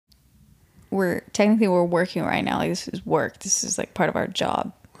we're working right now. Like, this is work. This is like part of our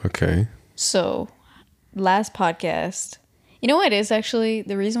job. Okay. So last podcast, you know what it is actually?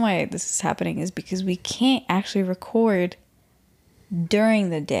 The reason why this is happening is because we can't actually record during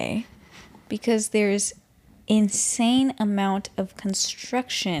the day because there's insane amount of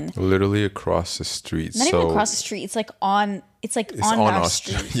construction literally across the street. Not even across the street. It's on our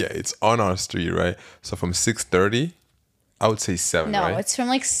street. Yeah, it's on our street, right? So from 6:30, I would say 7, No, right? it's from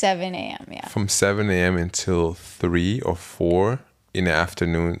like 7 a.m. Yeah. From 7 a.m. until 3 or 4 in the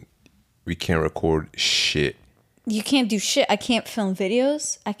afternoon, we can't record shit. You can't do shit. I can't film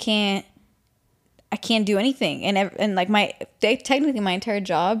videos. I can't do anything. And like technically my entire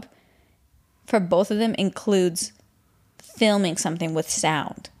job for both of them includes filming something with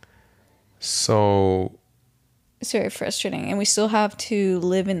sound. So it's very frustrating. And we still have to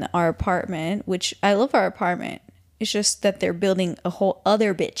live in our apartment, which I love our apartment. It's just that they're building a whole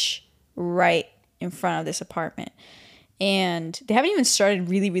other bitch right in front of this apartment. And they haven't even started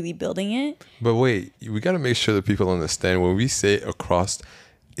really, really building it. But wait, we got to make sure that people understand when we say across,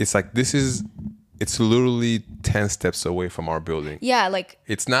 it's like it's literally 10 steps away from our building. Yeah, like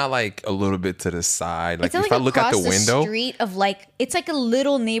it's not like a little bit to the side. Like if like I look out the window, street of like it's like a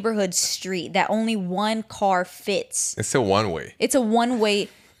little neighborhood street that only one car fits. It's a one-way. It's a one-way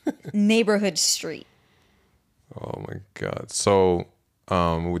neighborhood street. Oh my God. So,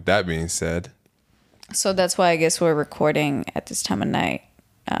 with that being said, so that's why I guess we're recording at this time of night.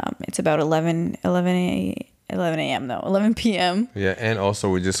 It's about 11 a.m. No, 11 p.m. Yeah, and also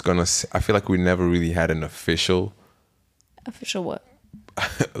we're just gonna. I feel like we never really had an official what?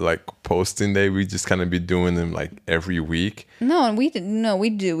 like posting day. We just kind of be doing them like every week. No, and we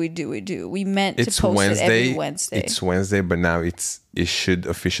do. We meant to post it every Wednesday. It's Wednesday, but now it should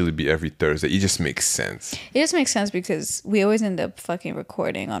officially be every Thursday. It just makes sense. It just makes sense because we always end up fucking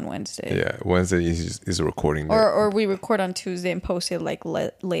recording on Wednesday. Yeah, Wednesday is a recording day. Or we record on Tuesday and post it like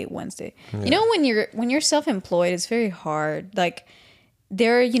late Wednesday. Yeah. You know, when you're self-employed, it's very hard. Like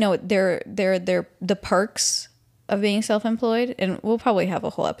there the perks of being self-employed, and we'll probably have a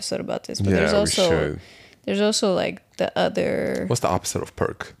whole episode about this. But there's also like the other. What's the opposite of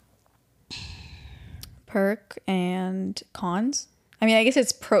perk? Perk and cons. I mean, I guess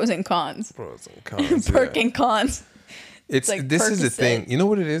it's pros and cons. Pros and cons. Perk and cons. It's like this is the thing. You know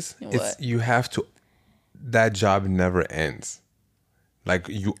what it is? What? It's you have to. That job never ends. Like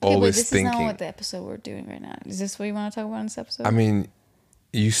you always this thinking. This is not what the episode we're doing right now. Is this what you want to talk about in this episode? I mean,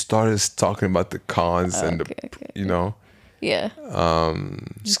 you started talking about the cons and you know. Yeah.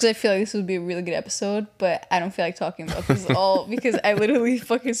 Just because I feel like this would be a really good episode, but I don't feel like talking about this all because I literally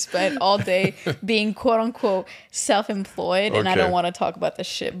fucking spent all day being quote unquote self-employed, and I don't want to talk about this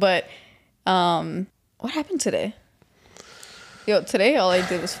shit. But what happened today? Yo, today all I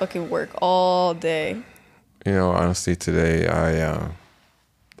did was fucking work all day. You know, honestly, today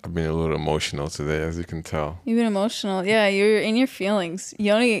I've been a little emotional today, as you can tell. You've been emotional. Yeah, you're in your feelings.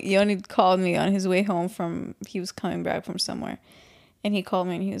 Yoni called me on his way home he was coming back from somewhere. And he called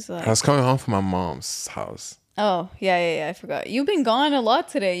me and he was like... I was coming home from my mom's house. Oh, yeah, I forgot. You've been gone a lot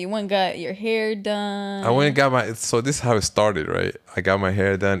today. You went and got your hair done. I went and got so this is how it started, right? I got my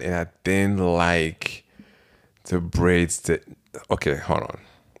hair done and I didn't like the braids okay, hold on.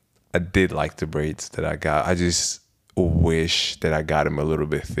 I did like the braids that I got. I just wish that I got them a little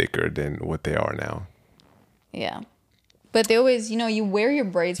bit thicker than what they are now. Yeah. But they always, you wear your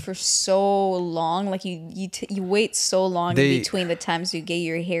braids for so long. Like you wait so long in between the times you get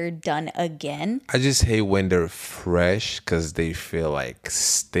your hair done again. I just hate when they're fresh because they feel like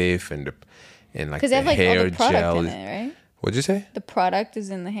stiff and like because they have like all the product in it, right? What'd you say? The product is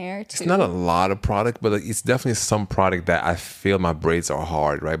in the hair too. It's not a lot of product, but like, it's definitely some product that I feel my braids are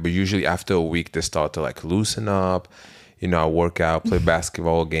hard, right? But usually after a week, they start to like loosen up. I work out, play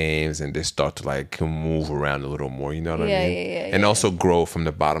basketball games, and they start to like move around a little more. You know what I mean? Yeah. And also grow from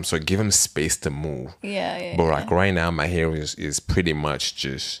the bottom, so give them space to move. Yeah. But like right now, my hair is pretty much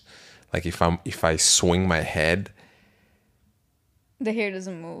just like if I swing my head. The hair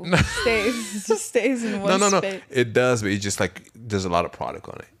doesn't move. It just stays in one space. No. It does, but it's just like there's a lot of product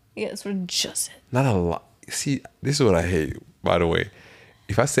on it. Yeah, it's for just it. Not a lot. See, this is what I hate, by the way.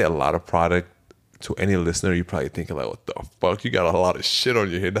 If I say a lot of product to any listener, you're probably thinking like, what the fuck? You got a lot of shit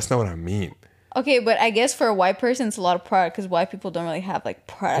on your head. That's not what I mean. Okay, but I guess for a white person, it's a lot of product because white people don't really have like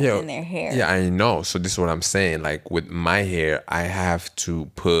product in their hair. Yeah, I know. So this is what I'm saying. Like with my hair, I have to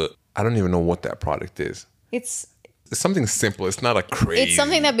put, I don't even know what that product is. It's something simple. It's not a crazy. It's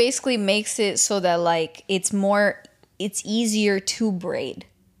something that basically makes it so that like it's easier to braid,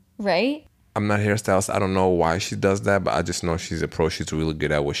 right? I'm not a hairstylist. I don't know why she does that, but I just know she's a pro. She's really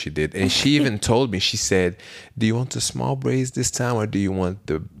good at what she did. And she even told me, she said, do you want the small braids this time or do you want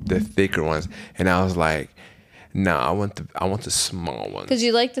the thicker ones? And I was like, no, I want the small ones. Because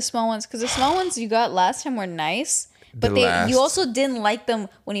you like the small ones. Because the small ones you got last time were nice. But you also didn't like them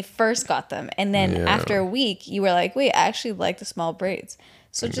when you first got them. And then after a week, you were like, wait, I actually like the small braids.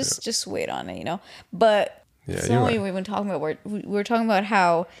 So just wait on it, you know? But it's not what we've been talking about. We're talking about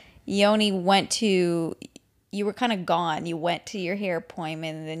how Yoni you were kind of gone. You went to your hair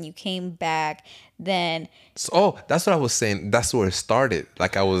appointment and then you came back. Then that's what I was saying. That's where it started.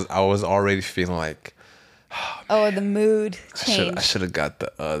 Like I was already feeling like, the mood changed. I should have got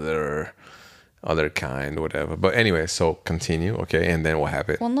the other kind, whatever. But anyway, so continue, okay? And then what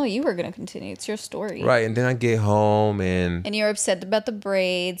happened? Well, no, you were gonna continue. It's your story, right? And then I get home and you're upset about the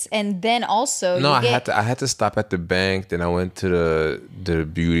braids, and then also I had to stop at the bank. Then I went to the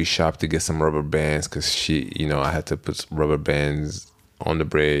beauty shop to get some rubber bands because I had to put some rubber bands on the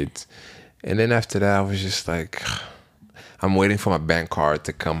braids. And then after that, I was just like, I'm waiting for my bank card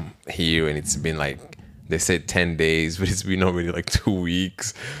to come here, and it's been like, they said 10 days, but it's been already like 2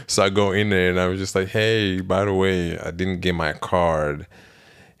 weeks. So I go in there and I was just like, hey, by the way, I didn't get my card.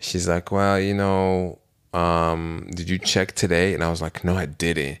 She's like, well, did you check today? And I was like, no, I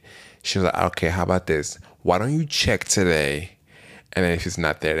didn't. She was like, okay, how about this? Why don't you check today? And then if it's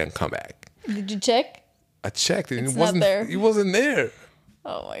not there, then come back. Did you check? I checked and it wasn't there. It wasn't there.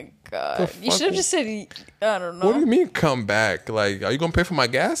 Oh my God. You should have just said, I don't know. What do you mean come back? Like, are you going to pay for my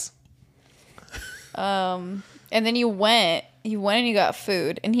gas? And then you went and you got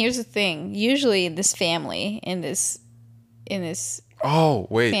food. And here's the thing. Usually in this family, in this oh,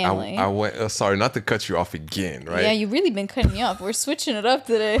 wait. family. I went, sorry, not to cut you off again, right? Yeah, you've really been cutting me off. We're switching it up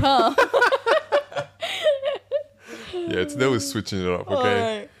today, huh? Yeah, today we're switching it up,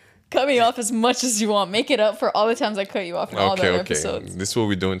 okay? Right. Cut me off as much as you want. Make it up for all the times I cut you off in all the other episodes. This is what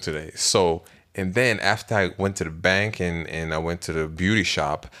we're doing today. So, and then after I went to the bank and I went to the beauty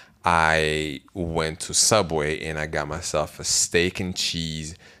shop, I went to Subway and I got myself a steak and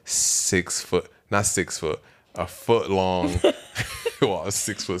cheese, a foot long, well, a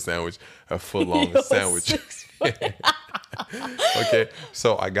 6 foot sandwich, a foot long sandwich. Okay,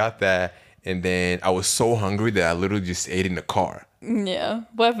 so I got that, and then I was so hungry that I literally just ate in the car. Yeah.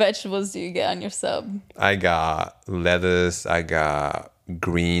 What vegetables do you get on your sub? I got lettuce, I got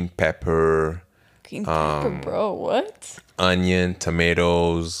green pepper. Green pepper, bro, what? Onion,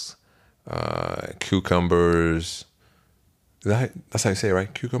 cucumbers. That's how you say it,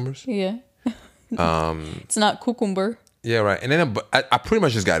 right? Cucumbers? Yeah. It's not cucumber. Yeah, right. And then I pretty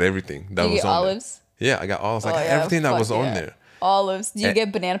much just got everything that was on olives? there. Yeah, I got olives. I got everything that was on there. Olives. Do you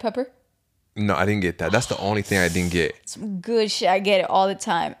get banana pepper? No, I didn't get that. That's the only thing I didn't get. Some good shit. I get it all the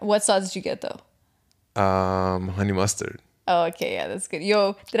time. What sauce did you get though? Honey mustard. Oh, okay, yeah, that's good.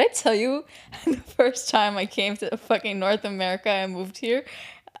 Yo, did I tell you the first time I came to fucking North America, I moved here,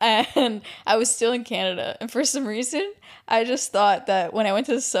 and I was still in Canada, and for some reason, I just thought that when I went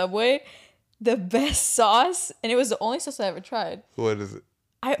to the Subway, the best sauce, and it was the only sauce I ever tried. What is it?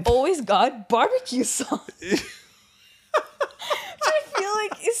 I always got barbecue sauce. I feel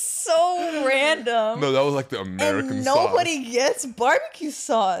like it's so random. No, that was like the American and sauce. Nobody gets barbecue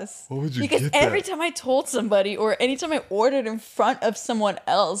sauce. What would you because get every time I told somebody or anytime I ordered in front of someone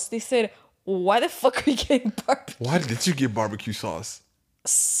else, they said, why the fuck are you getting barbecue? Why did you get barbecue sauce?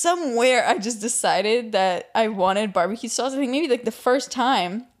 Somewhere I just decided that I wanted barbecue sauce. I think maybe like the first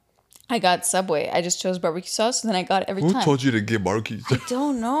time I got Subway, I just chose barbecue sauce, and then I got it every time. Who told you to get barbecue sauce? I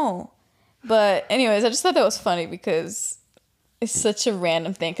don't know. But anyways, I just thought that was funny because it's such a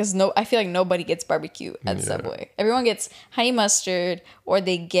random thing. Because I feel like nobody gets barbecue at Subway. Everyone gets honey mustard, or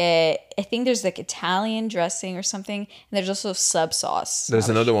they get, I think there's like Italian dressing or something. And there's also sub sauce. There's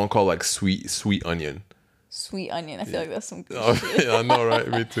another one called like sweet onion. Sweet onion. I feel like that's some good shit. Yeah, I know, right?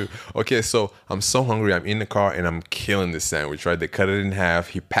 Me too. Okay, so I'm so hungry. I'm in the car and I'm killing this sandwich, right? They cut it in half.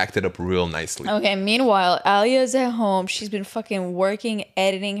 He packed it up real nicely. Okay, meanwhile, Alia's at home. She's been fucking working,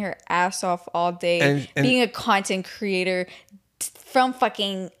 editing her ass off all day. And being a content creator from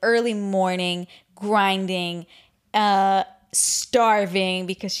fucking early morning, grinding, starving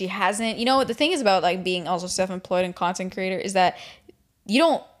because she hasn't... You know what the thing is about like being also self-employed and content creator is that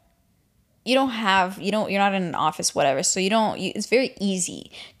you're not in an office, whatever. So it's very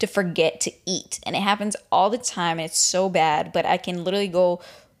easy to forget to eat. And it happens all the time. And it's so bad, but I can literally go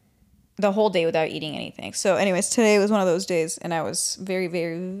the whole day without eating anything. So anyways, today was one of those days and I was very,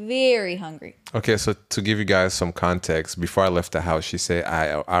 very, very hungry. Okay. So to give you guys some context, before I left the house, she said,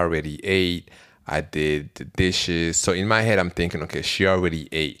 I already ate. I did the dishes. So in my head, I'm thinking, okay, she already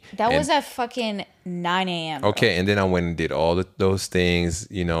ate. That was at fucking 9 a.m. bro. Okay, and then I went and did all those things,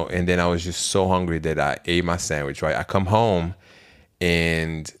 and then I was just so hungry that I ate my sandwich, right? I come home,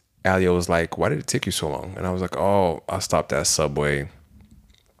 and Alia was like, why did it take you so long? And I was like, oh, I stopped at Subway.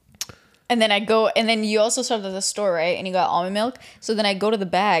 And then I go, and then you also started at the store, right? And you got almond milk. So then I go to the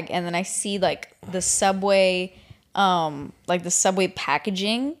bag, and then I see like the Subway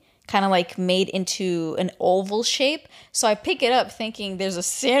packaging kind of like made into an oval shape. So I pick it up thinking there's a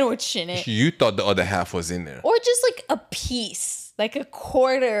sandwich in it. You thought the other half was in there. Or just like a piece, like a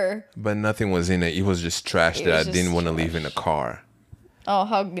quarter. But nothing was in it. It was just trash that I didn't want to leave in the car. Oh,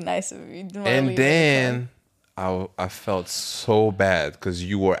 how nice of you. And then I felt so bad because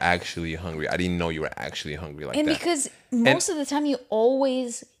you were actually hungry. I didn't know you were actually hungry like that. And because most of the time you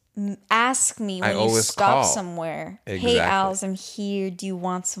always ask me when you stop somewhere. Exactly. Hey, Als, I'm here. Do you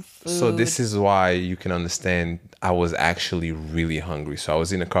want some food? So this is why you can understand I was actually really hungry. So I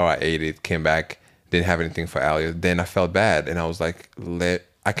was in the car. I ate it, came back, didn't have anything for Alia. Then I felt bad. And I was like,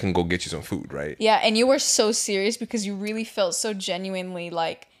 I can go get you some food, right? Yeah, and you were so serious because you really felt so genuinely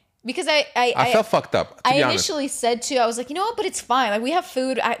like... Because I felt fucked up. I initially said I was like, you know what, but it's fine. Like, we have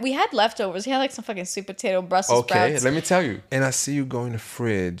food. We had leftovers. We had like some fucking sweet potato, Brussels sprouts. Okay, let me tell you. And I see you go in the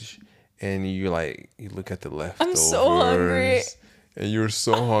fridge and you look at the leftovers. I'm so hungry. And you're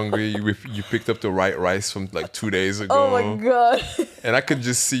so hungry. You picked up the right rice from like 2 days ago. Oh my God. And I could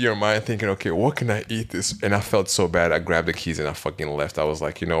just see your mind thinking, okay, what can I eat this? And I felt so bad. I grabbed the keys and I fucking left. I was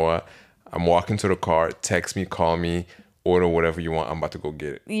like, you know what? I'm walking to the car. Text me, call me. Order whatever you want. I'm about to go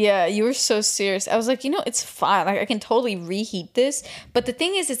get it. Yeah, you were so serious. I was like, it's fine. Like, I can totally reheat this. But the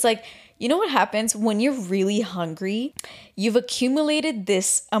thing is, it's like, you know what happens when you're really hungry? You've accumulated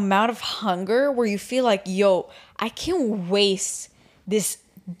this amount of hunger where you feel like, yo, I can't waste this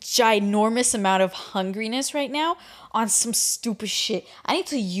ginormous amount of hungriness right now on some stupid shit. I need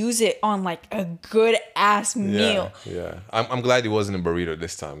to use it on like a good ass meal. Yeah. I'm glad it wasn't a burrito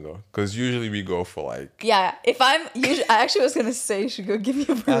this time though, because usually we go for like... Yeah, I actually was gonna say you should go give me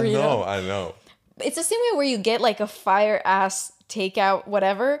a burrito. I know. It's the same way where you get like a fire ass takeout,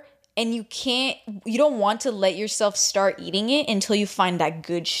 whatever, and you don't want to let yourself start eating it until you find that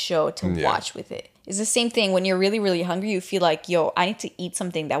good show to watch with it. It's the same thing when you're really, really hungry. You feel like, yo, I need to eat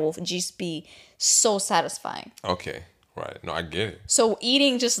something that will just be so satisfying. Okay, right. No, I get it. So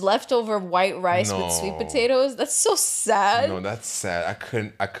eating just leftover white rice with sweet potatoes, that's so sad. No, that's sad.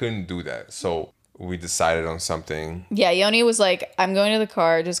 I couldn't do that. So we decided on something. Yeah, Yoni was like, I'm going to the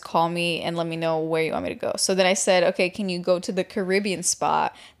car. Just call me and let me know where you want me to go. So then I said, okay, can you go to the Caribbean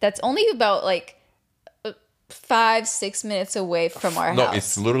spot? That's only about like 5-6 minutes away from our house. No,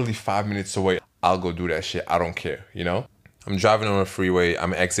 it's literally 5 minutes away. I'll go do that shit. I don't care, I'm driving on a freeway.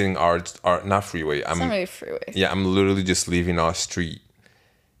 I'm exiting our not freeway. It's not really a freeway. Yeah, I'm literally just leaving our street.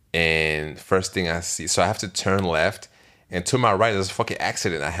 And first thing I see, so I have to turn left. And to my right, there's a fucking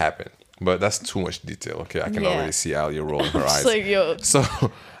accident that happened. But that's too much detail, okay? I can already see Alia rolling her eyes. Like, yo. So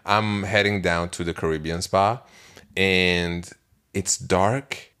I'm heading down to the Caribbean spa. And it's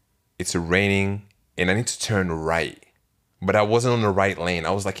dark. It's raining. And I need to turn right. But I wasn't on the right lane. I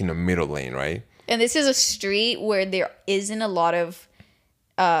was like in the middle lane, right? And this is a street where there isn't a lot of,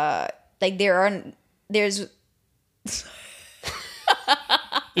 there's...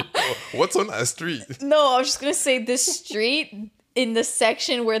 What's on that street? No, I was just going to say this street, in the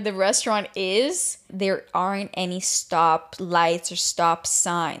section where the restaurant is, there aren't any stop lights or stop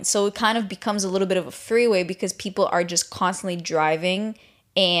signs. So it kind of becomes a little bit of a freeway because people are just constantly driving.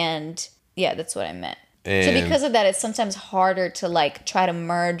 And yeah, that's what I meant. And so because of that, it's sometimes harder to like try to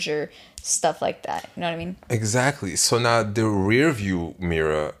merge or stuff like that. You know what I mean? Exactly. So now the rear view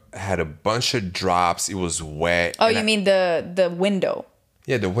mirror had a bunch of drops. It was wet. Oh, you mean the window?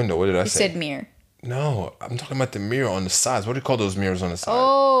 Yeah, the window. What did I say? You said mirror. No, I'm talking about the mirror on the sides. What do you call those mirrors on the side?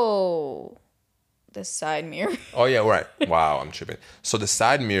 Oh, the side mirror. Oh, yeah, right. Wow, I'm tripping. So the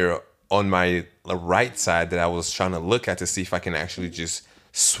side mirror on my right side that I was trying to look at to see if I can actually just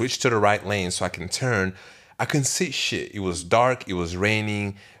switch to the right lane so I can turn. I couldn't see shit. It was dark. It was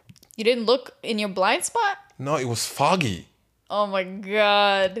raining. You didn't look in your blind spot? No, it was foggy. Oh my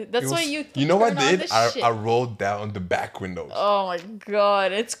God. That's why you know what I did? I rolled down the back windows. Oh my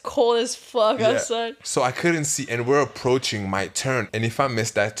God. It's cold as fuck outside. So I couldn't see, and we're approaching my turn. And if I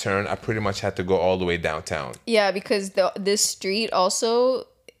missed that turn, I pretty much had to go all the way downtown. Yeah, because this street also...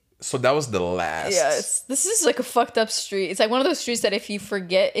 So that was the last. Yeah, this is like a fucked up street. It's like one of those streets that if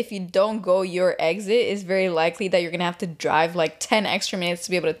you don't go your exit, it's very likely that you're going to have to drive like 10 extra minutes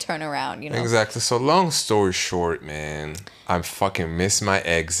to be able to turn around, Exactly. So long story short, man, I fucking missed my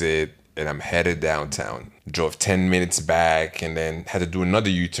exit. and I'm headed downtown. Drove 10 minutes back and then had to do another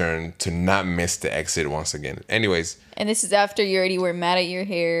U-turn to not miss the exit once again. Anyways. And this is after you already were mad at your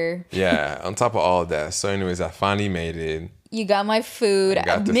hair. Yeah, on top of all of that. So anyways, I finally made it. You got my food.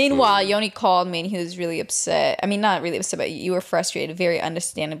 Meanwhile, Yoni called me and he was really upset. I mean, not really upset, but you were frustrated, very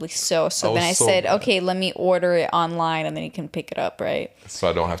understandably so. So then I said, okay, let me order it online and then you can pick it up, right? So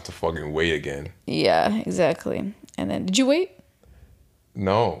I don't have to fucking wait again. Yeah, exactly. And then, did you wait?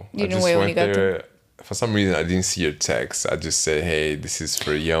 No. You didn't wait when you got there? For some reason, I didn't see your text. I just said, hey, this is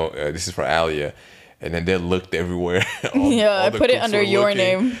for Alia. And then they looked everywhere. I put it under your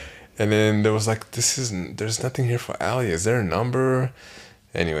name. And then there was like, there's nothing here for Alia. Is there a number?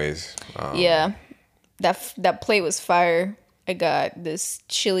 Anyways. Yeah. That plate was fire. I got this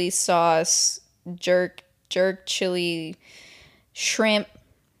chili sauce, jerk chili, shrimp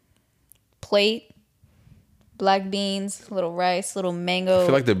plate, black beans, little rice, little mango. I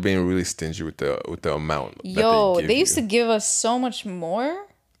feel like they're being really stingy with the amount. Yo, they used to give us so much more.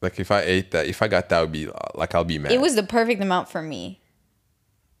 Like if I ate that, if I got that, would be like I'll be mad. It was the perfect amount for me.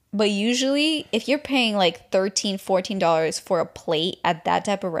 But usually, if you're paying like $13, $14 for a plate at that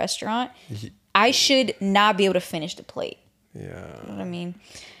type of restaurant, I should not be able to finish the plate. Yeah. You know what I mean?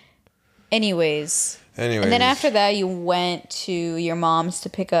 Anyways. And then after that, you went to your mom's to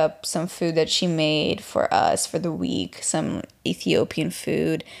pick up some food that she made for us for the week. Some Ethiopian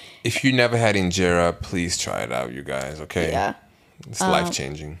food. If you never had injera, please try it out, you guys, okay? Yeah. It's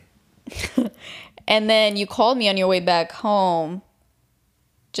life-changing. And then you called me on your way back home.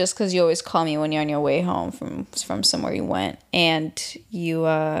 Just because you always call me when you're on your way home from somewhere you went, and you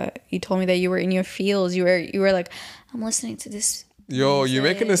told me that you were in your feels. You were like, I'm listening to this. Yo, music. you're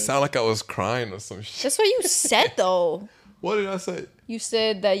making it sound like I was crying or some shit. That's what you said, though. What did I say? You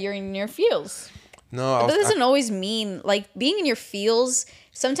said that you're in your feels. No, that doesn't always mean like being in your feels.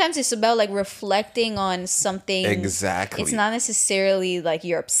 Sometimes it's about like reflecting on something. Exactly. It's not necessarily like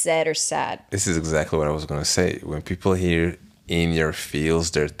you're upset or sad. This is exactly what I was gonna say. When people hear in your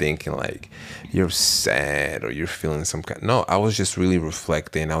feels, they're thinking like you're sad or you're feeling some kind. No, I was just really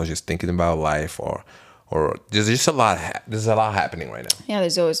reflecting. I was just thinking about life, or there's just a lot. There's a lot happening right now. Yeah,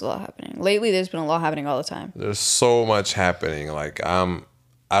 there's always a lot happening. Lately, there's been a lot happening all the time. There's so much happening. Like I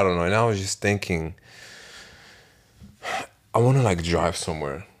don't know. And I was just thinking, I want to like drive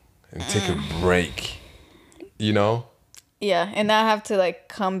somewhere and take a break. You know. Yeah, and not have to like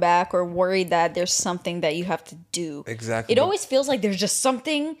come back or worry that there's something that you have to do. Exactly. It always feels like there's just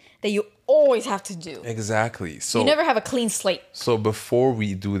something that you always have to do. Exactly. So you never have a clean slate. So before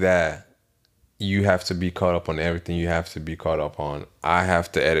we do that, you have to be caught up on everything you have to be caught up on. I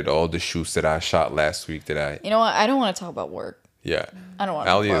have to edit all the shoots that I shot last week You know what? I don't want to talk about work. Yeah. I don't want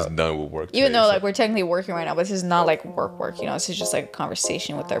to. Ali is done with work. Even though like we're technically working right now, but this is not like work, you know, this is just like a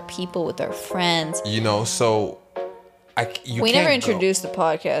conversation with our people, with our friends. You know, so we never introduced the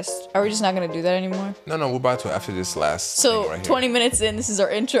podcast. Are we just not going to do that anymore? No, we're about to after this last So, thing right 20 minutes in, this is our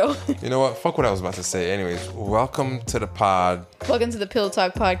intro. You know what? Fuck what I was about to say. Anyways, welcome to the pod. Welcome to the Pillow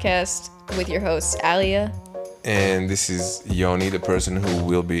Talk podcast with your host, Alia. And this is Yoni, the person who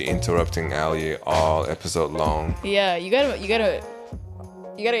will be interrupting Alia all episode long. Yeah, you gotta you gotta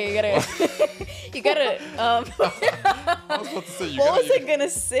I was about to say what was I gonna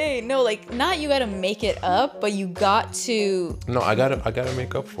say? No, like not you gotta make it up, but you got to. No, I gotta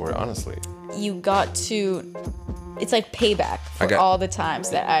make up for it, honestly. You got to. It's like payback for all the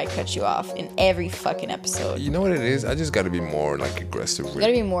times that I cut you off in every fucking episode. You know what it is? I just gotta be more like aggressive. You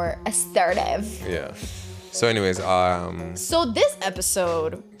gotta be more assertive. Yeah. So anyways, so this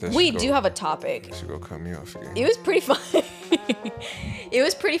episode, we do have a topic. You should go cut me off again. It was pretty fun. It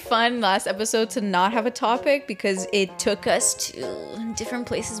was pretty fun last episode to not have a topic because it took us to different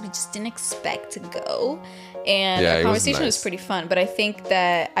places we just didn't expect to go. And the conversation was pretty fun. But I think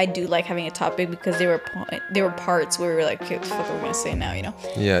that I do like having a topic because there were parts where we were like, okay, what the fuck are we going to say now, you know?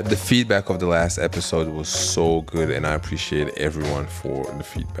 Yeah, the feedback of the last episode was so good. And I appreciate everyone for the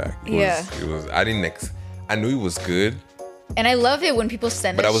feedback. I knew it was good. And I love it when people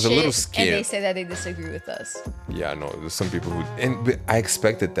send us I was shit a little scared. and they say that they disagree with us. Yeah, I know. There's some people but I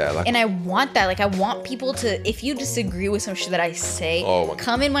expected that. Like, and I want that. Like, I want people to, if you disagree with some shit that I say,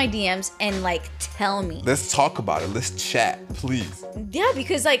 come in my DMs and, like, tell me. Let's talk about it. Let's chat, please. Yeah,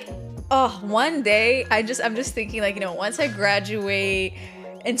 because, like, one day, I'm just thinking, like, you know, once I graduate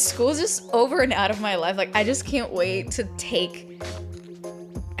and school's just over and out of my life, like, I just can't wait to take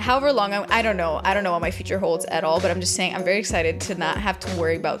however long I don't know what my future holds at all, but I'm just saying I'm very excited to not have to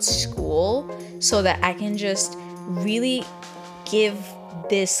worry about school so that I can just really give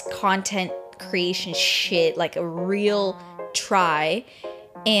this content creation shit like a real try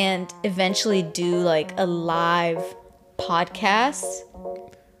and eventually do like a live podcast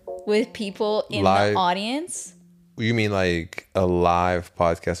with people in the audience. You mean like a live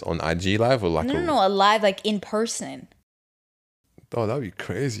podcast on IG Live or like no, a live like in person. Oh, that'd be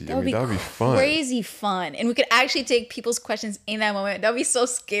crazy. That'd be fun. Crazy fun. And we could actually take people's questions in that moment. That'd be so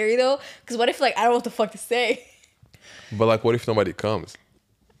scary though. Because what if like I don't know what the fuck to say? But like what if nobody comes?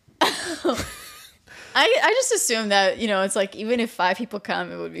 I just assume that, you know, it's like even if 5 people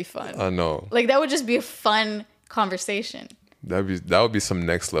come, it would be fun. I know. Like that would just be a fun conversation. That would be some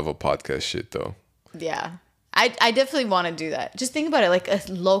next level podcast shit though. Yeah. I definitely want to do that. Just think about it, like a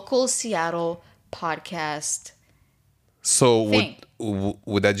local Seattle podcast. So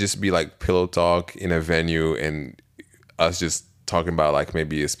would that just be like pillow talk in a venue and us just talking about like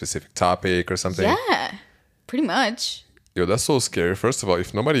maybe a specific topic or something? Yeah, pretty much. Yo, that's so scary. First of all,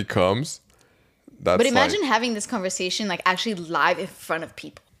 if nobody comes, that's But imagine having this conversation like actually live in front of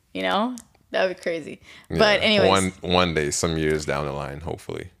people, you know? That would be crazy. Yeah, but anyways. One day, some years down the line,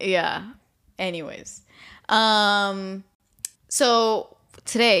 hopefully. Yeah. Anyways. So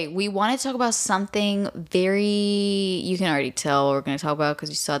today we want to talk about something very, you can already tell what we're going to talk about because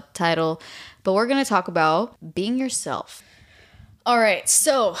you saw the title, but we're going to talk about being yourself. All right.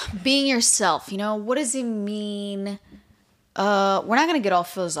 So being yourself, you know, what does it mean? We're not going to get all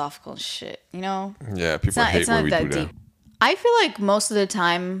philosophical and shit, you know? Yeah. People hate when we do that. I feel like most of the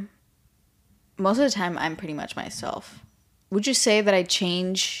time I'm pretty much myself. Would you say that I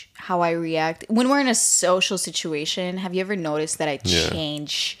change how I react? When we're in a social situation, have you ever noticed that I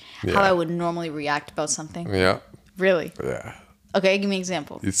change how I would normally react about something? Yeah. Really? Yeah. Okay, give me an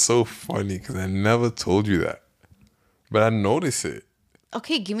example. It's so funny because I never told you that. But I notice it.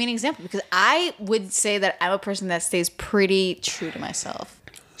 Okay, give me an example. Because I would say that I'm a person that stays pretty true to myself.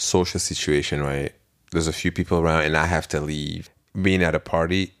 Social situation, right? There's a few people around and I have to leave. Being at a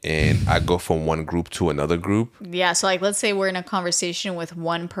party and I go from one group to another group. Yeah, so like let's say we're in a conversation with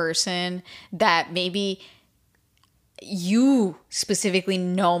one person that maybe you specifically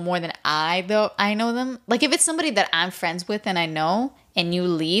know more than I know them. Like if it's somebody that I'm friends with and I know and you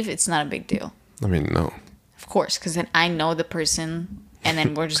leave, it's not a big deal. I mean, no. Of course, because then I know the person and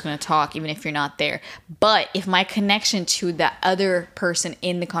then we're just going to talk even if you're not there. But if my connection to the other person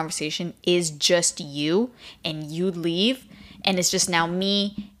in the conversation is just you and you leave, and it's just now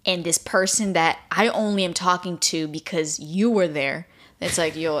me and this person that I only am talking to because you were there. It's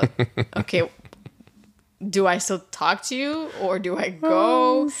like, yo, okay, do I still talk to you or do I go?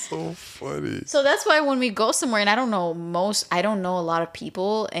 Oh, so funny. So that's why when we go somewhere and I don't know a lot of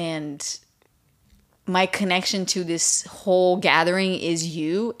people and my connection to this whole gathering is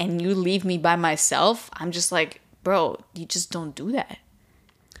you and you leave me by myself, I'm just like, bro, you just don't do that.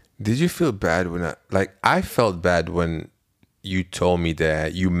 Did you feel bad when I felt bad when you told me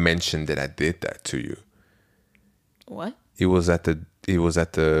that you mentioned that I did that to you. What? It was at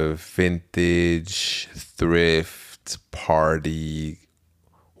the vintage thrift party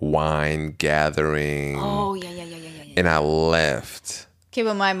wine gathering. Oh yeah. And I left. Okay,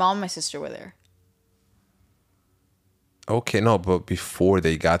 but my mom and my sister were there. Okay, no, but before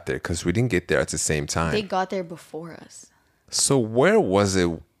they got there, because we didn't get there at the same time. They got there before us. So where was it?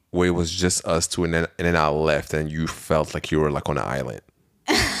 Where it was just us two, and then I left, and you felt like you were like on an island.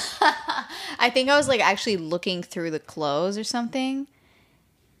 I think I was like actually looking through the clothes or something.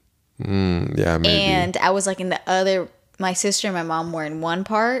 Yeah, maybe. And I was like in the other. My sister and my mom were in one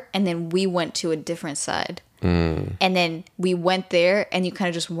part, and then we went to a different side. And then we went there, and you kind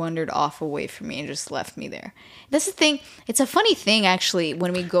of just wandered off away from me and just left me there. That's the thing. It's a funny thing actually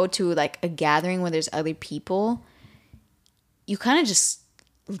when we go to like a gathering where there's other people. You kind of just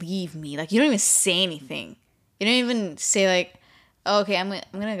leave me. Like you don't even say anything. You don't even say like, oh, okay, I'm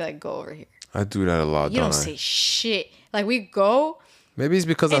gonna like go over here. I do that a lot. You don't say shit. Like we go. Maybe it's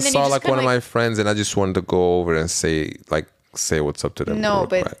because I saw like one of my friends and I just wanted to go over and say what's up to them. No,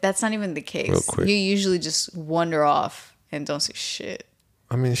 but that's not even the case. You usually just wander off and don't say shit.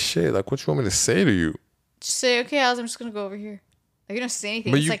 I mean, shit. Like, what you want me to say to you? Just say, okay, I'm just gonna go over here. Like, you don't say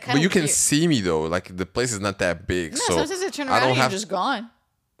anything. But you can see me though. Like the place is not that big. No, so sometimes I turn around and you're just gone.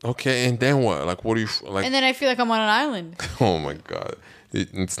 Okay, and then what? Like, what do you like? And then I feel like I'm on an island. Oh my god,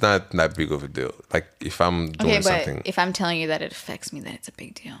 it's not that big of a deal. Like if I'm doing something. If I'm telling you that it affects me, then it's a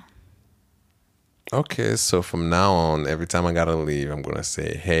big deal. Okay, so from now on, every time I gotta leave, I'm gonna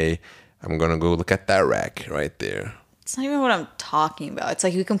say, "Hey, I'm gonna go look at that rack right there." It's not even what I'm talking about. It's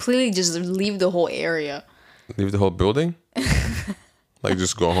like you completely just leave the whole area. Leave the whole building? Like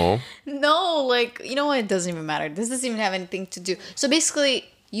just go home? No, like, you know what? It doesn't even matter. This doesn't even have anything to do. So basically,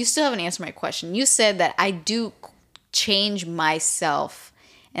 you still haven't answered my question. You said that I do change myself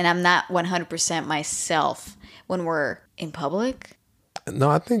and I'm not 100% myself when we're in public. No,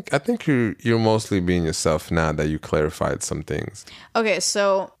 I think you're mostly being yourself now that you clarified some things. Okay,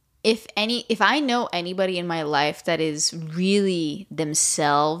 so if I know anybody in my life that is really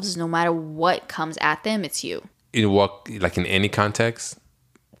themselves, no matter what comes at them, it's you. In what, like in any context?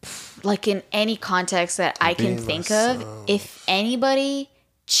 Like in any context that I can think of, if anybody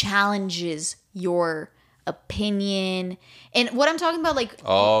challenges your opinion, and what I'm talking about, like,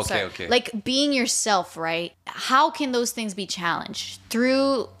 okay. like being yourself, right? How can those things be challenged?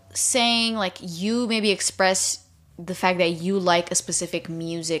 Through saying, like, you maybe express the fact that you like a specific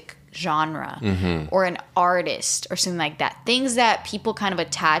music genre or an artist or something like that. Things that people kind of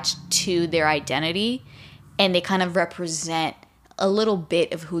attach to their identity, and they kind of represent a little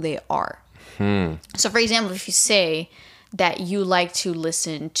bit of who they are. So, for example, if you say that you like to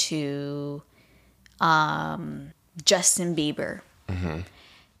listen to Justin Bieber,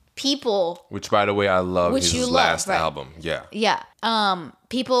 people, which, by the way, I love his last album. Yeah.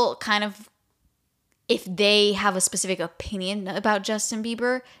 People kind of, if they have a specific opinion about Justin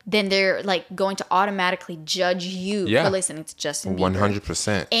Bieber, then they're like going to automatically judge you for listening to Justin Bieber.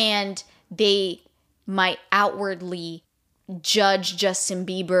 100%. And they might outwardly judge Justin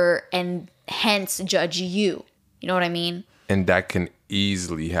Bieber and hence judge you. You know what I mean? And that can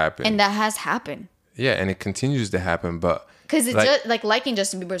easily happen. And that has happened. Yeah, and it continues to happen, but because it's just like liking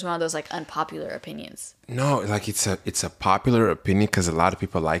Justin Bieber is one of those like unpopular opinions. No, like it's a popular opinion because a lot of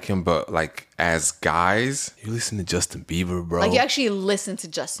people like him, but like as guys, you listen to Justin Bieber, bro. Like you actually listen to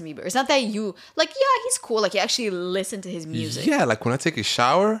Justin Bieber. It's not that you like, yeah, he's cool. Like you actually listen to his music. Yeah, like when I take a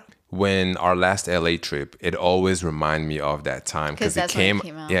shower, when our last LA trip, it always remind me of that time because it came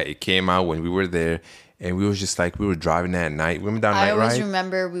out. Yeah, it came out when we were there. And we was just like, we were driving that night. We went down night ride. I always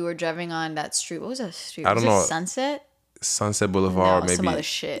remember we were driving on that street. What was that street? I don't know. Sunset Boulevard, maybe. Some other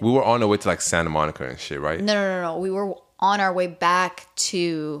shit. We were on our way to like Santa Monica and shit, right? No. We were on our way back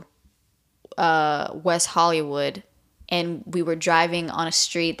to West Hollywood. And we were driving on a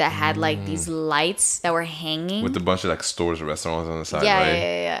street that had like these lights that were hanging. With a bunch of like stores and restaurants on the side, right?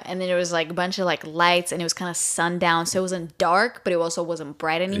 Yeah. And then there was like a bunch of like lights and it was kind of sundown. So it wasn't dark, but it also wasn't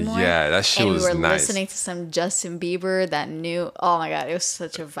bright anymore. Yeah, that shit was nice. And we were listening to some Justin Bieber that new. Oh my God, it was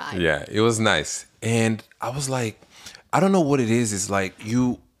such a vibe. Yeah, it was nice. And I was like, I don't know what it is. It's like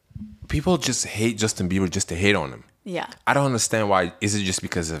people just hate Justin Bieber just to hate on him. Yeah. I don't understand why. Is it just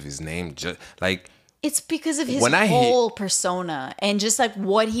because of his name? Just like... It's because of his whole persona and just like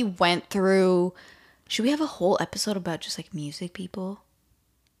what he went through. Should we have a whole episode about just like music people?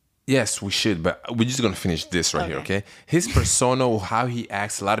 Yes, we should, but we're just going to finish this right here, okay? His persona, how he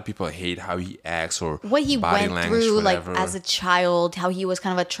acts, a lot of people hate how he acts or what he body went language, through whatever. Like as a child, how he was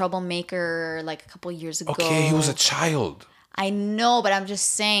kind of a troublemaker like a couple years ago. Okay, he was a child. I know, but I'm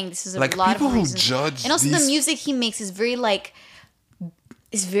just saying this is a like lot people of reasons. Who judge and also the music he makes is very like...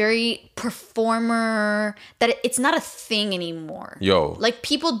 is very performer, that it's not a thing anymore. Yo. Like,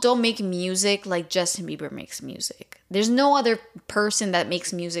 people don't make music like Justin Bieber makes music. There's no other person that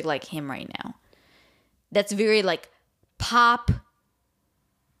makes music like him right now. That's very, like, pop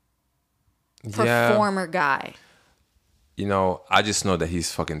performer guy. You know, I just know that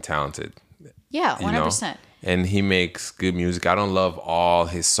he's fucking talented. Yeah, 100%. You know? And he makes good music. I don't love all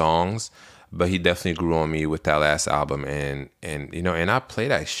his songs, but he definitely grew on me with that last album, and you know, and I play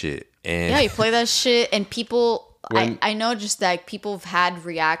that shit. And yeah, you play that shit, and people, I know just that people have had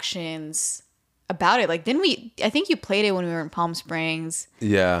reactions about it. Like, didn't we? I think you played it when we were in Palm Springs.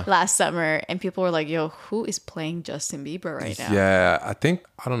 Yeah. Last summer, and people were like, "Yo, who is playing Justin Bieber right now?" Yeah,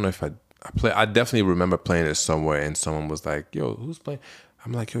 I don't know if I definitely remember playing it somewhere, and someone was like, "Yo, who's playing?"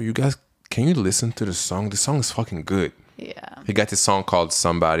 I'm like, "Yo, you guys, can you listen to the song? The song is fucking good." Yeah. He got this song called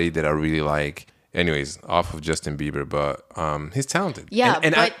Somebody that I really like. Anyways, off of Justin Bieber, but he's talented. Yeah,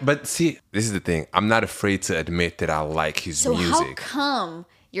 but see, this is the thing. I'm not afraid to admit that I like his music. So how come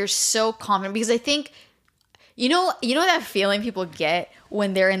you're so confident? Because I think, you know that feeling people get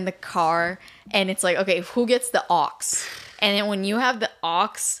when they're in the car and it's like, okay, who gets the aux? And then when you have the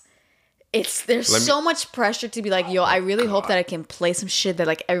aux, there's so much pressure to be like, yo, I really hope that I can play some shit that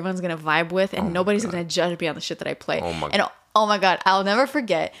like everyone's gonna vibe with and nobody's gonna judge me on the shit that I play. Oh my God, I'll never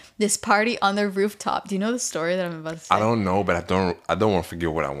forget this party on the rooftop. Do you know the story that I'm about to say? I don't know, but I don't want to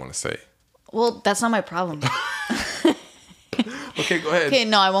forget what I want to say. Well, that's not my problem. Okay, go ahead. Okay,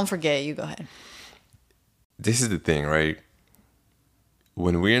 no, I won't forget. You go ahead. This is the thing, right?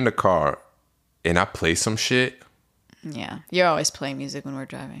 When we're in the car and I play some shit. Yeah, you're always playing music when we're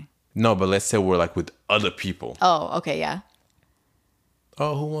driving. No, but let's say we're like with other people. Oh, okay, yeah.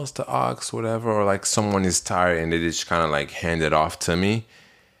 Oh, who wants the aux, whatever, or like someone is tired and they just kind of like hand it off to me.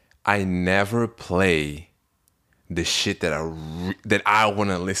 I never play the shit that I want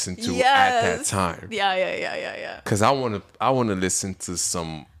to listen to at that time. Yeah. Cause I want to listen to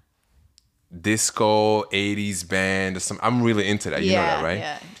some disco 80s band or some. I'm really into that. You know that, right?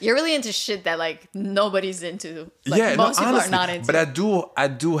 Yeah. You're really into shit that like nobody's into. Like, most people honestly, are not into. But I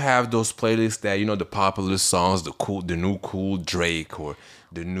do have those playlists that, you know, the popular songs, the new cool Drake or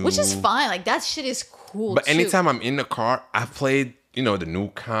the new, which is fine. Like, that shit is cool. But anytime I'm in the car, I played, you know, the new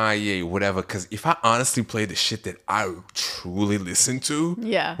Kanye, whatever. Because if I honestly play the shit that I truly listen to,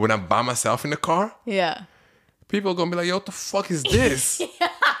 when I'm by myself in the car, people are gonna be like, "Yo, what the fuck is this?"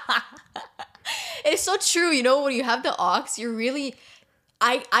 It's so true. You know, when you have the aux, you're really...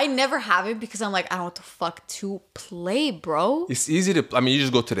 I never have it because I'm like, I don't know what the fuck to play, bro. It's easy to... I mean, you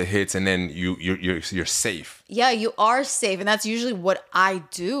just go to the hits and then you're safe. Yeah, you are safe. And that's usually what I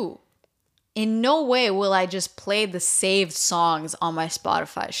do. In no way will I just play the saved songs on my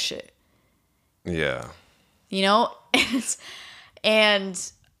Spotify shit. Yeah. You know?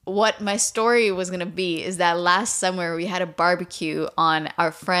 And what my story was going to be is that last summer we had a barbecue on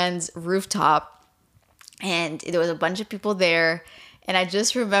our friend's rooftop. And there was a bunch of people there. And I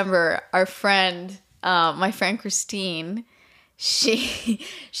just remember our friend, my friend Christine, she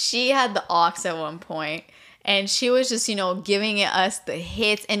had the aux at one point. And she was just, you know, giving us the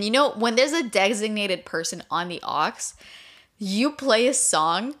hits. And, you know, when there's a designated person on the aux, you play a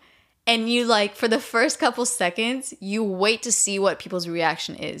song and you, like, for the first couple seconds, you wait to see what people's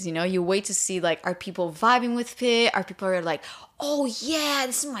reaction is. You know, you wait to see, like, are people vibing with it? Are people like, oh yeah,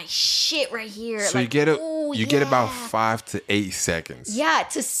 this is my shit right here. So like, you get about 5 to 8 seconds. Yeah,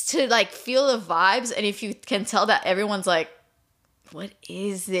 to like feel the vibes, and if you can tell that everyone's like, what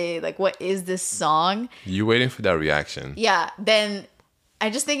is it? Like, what is this song? You waiting for that reaction. Yeah, then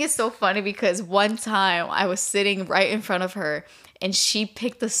I just think it's so funny because one time I was sitting right in front of her and she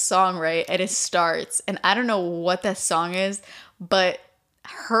picked the song, right? And it starts, and I don't know what that song is, but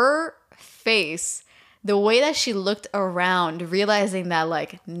her face, the way that she looked around, realizing that,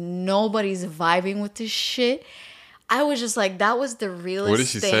 like, nobody's vibing with this shit, I was just like, that was the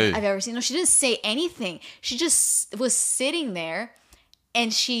realest thing I've ever seen. No, she didn't say anything. She just was sitting there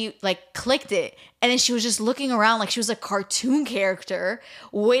and she, like, clicked it. And then she was just looking around like she was a cartoon character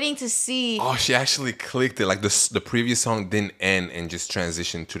waiting to see. Oh, she actually clicked it. Like, the previous song didn't end and just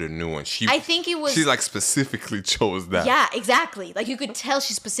transitioned to the new one. I think it was... She, like, specifically chose that. Yeah, exactly. Like, you could tell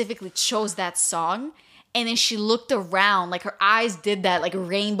she specifically chose that song. And then she looked around, like her eyes did that, like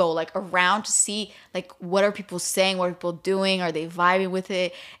rainbow, like around to see, like, what are people saying? What are people doing? Are they vibing with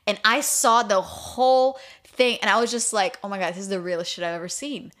it? And I saw the whole thing and I was just like, oh my God, this is the realest shit I've ever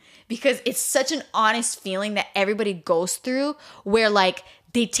seen. Because it's such an honest feeling that everybody goes through where, like,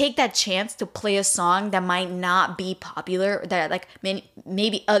 they take that chance to play a song that might not be popular, that, like,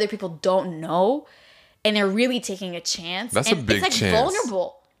 maybe other people don't know. And they're really taking a chance. That's a big chance. It's, like,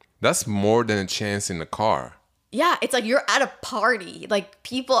 vulnerable. That's more than a chance in the car. Yeah, it's like you're at a party. Like,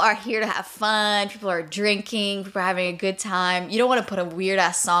 people are here to have fun. People are drinking. People are having a good time. You don't want to put a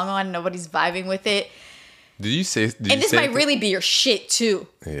weird-ass song on. Nobody's vibing with it. And this might really be your shit, too.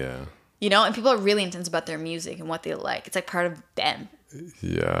 Yeah. You know? And people are really intense about their music and what they like. It's, like, part of them.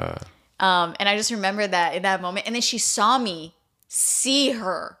 Yeah. And I just remember that in that moment. And then she saw me see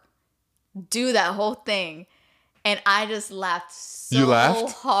her do that whole thing. And I just laughed so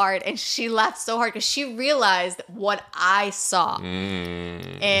hard. And she laughed so hard because she realized what I saw.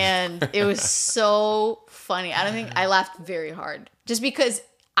 And it was so funny. I don't think I laughed very hard. Just because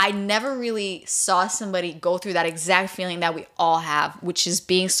I never really saw somebody go through that exact feeling that we all have, which is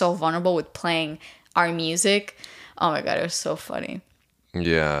being so vulnerable with playing our music. Oh my God, it was so funny.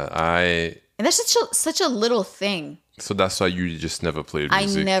 Yeah, And that's such a little thing. So that's why you just never played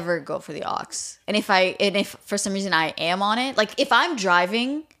music? I never go for the aux. And if for some reason I am on it, like if I'm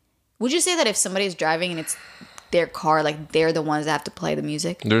driving, would you say that if somebody is driving and it's their car, like they're the ones that have to play the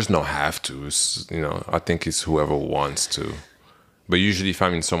music? There's no have to. It's, you know, I think it's whoever wants to. But usually if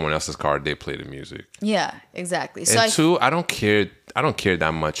I'm in someone else's car, they play the music. Yeah, exactly. So I don't care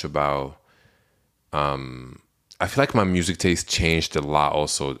that much about I feel like my music taste changed a lot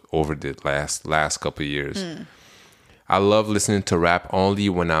also over the last couple of years. I love listening to rap only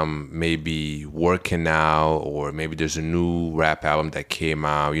when I'm maybe working out or maybe there's a new rap album that came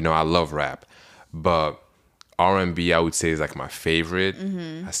out. You know, I love rap. But R&B, I would say, is like my favorite.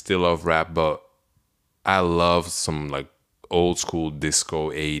 I still love rap, but I love some like old school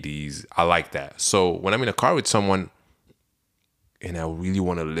disco 80s. I like that. So when I'm in a car with someone and I really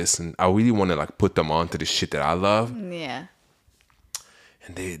want to listen, I really want to like put them on to the shit that I love. Yeah.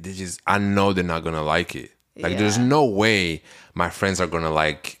 And they just, I know they're not going to like it. Like, there's no way my friends are gonna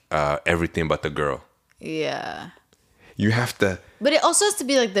like everything but the girl. Yeah. You have to. But it also has to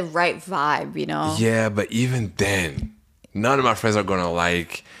be like the right vibe, you know? Yeah, but even then, none of my friends are gonna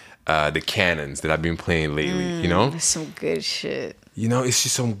like the canons that I've been playing lately. You know, That's some good shit. you know, it's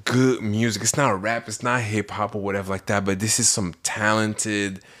just some good music. It's not rap, it's not hip hop or whatever like that. But this is some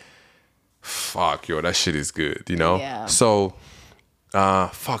talented. Fuck, yo, that shit is good. You know. Yeah. So,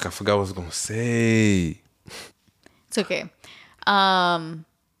 fuck, I forgot what I was gonna say. It's okay.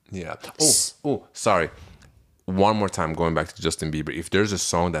 Yeah. Oh, sorry. One more time, going back to Justin Bieber. If there's a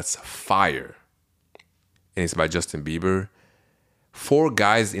song that's fire and it's by Justin Bieber, 4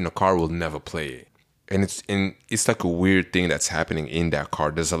 guys in a car will never play it. And it's like a weird thing that's happening in that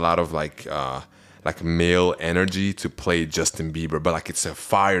car. There's a lot of like male energy to play Justin Bieber, but like it's a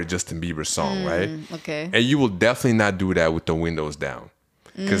fire Justin Bieber song, right? Okay. And you will definitely not do that with the windows down.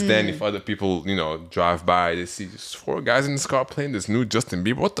 Because then if other people, you know, drive by, they see just 4 guys in this car playing this new Justin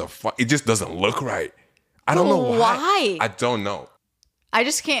Bieber. What the fuck? It just doesn't look right. I don't know why. I don't know. I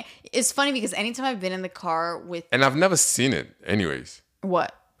just can't. It's funny because anytime I've been in the car with... And I've never seen it anyways.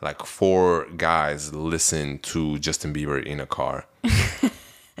 What? Like 4 guys listen to Justin Bieber in a car.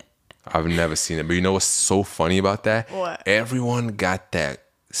 I've never seen it. But you know what's so funny about that? What? Everyone got that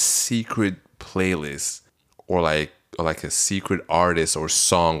secret playlist or like a secret artist or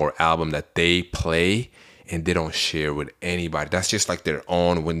song or album that they play and they don't share with anybody. That's just like their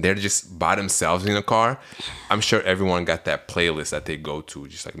own. When they're just by themselves in a car, I'm sure everyone got that playlist that they go to.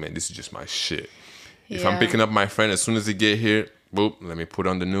 Just like, man, this is just my shit. Yeah. If I'm picking up my friend, as soon as they get here, boop, let me put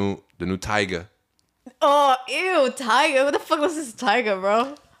on the new Tiger. Oh, ew, Tiger. What the fuck was this Tiger,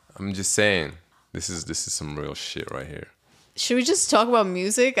 bro? I'm just saying, this is some real shit right here. Should we just talk about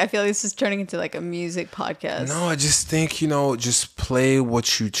music? I feel like this is turning into like a music podcast. No, I just think, you know, just play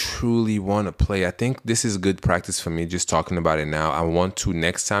what you truly want to play. I think this is good practice for me, just talking about it now. I want to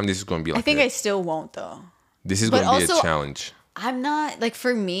next time. This is going to be like... I think I still won't, though. This is going to be a challenge. I'm not... Like,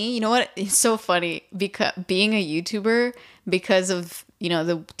 for me, you know what? It's so funny. Because being a YouTuber, because of, you know,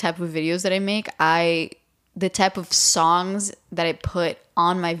 the type of videos that I make, the type of songs that I put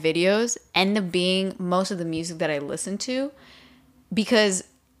on my videos end up being most of the music that I listen to, because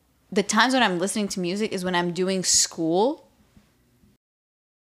the times when I'm listening to music is when I'm doing school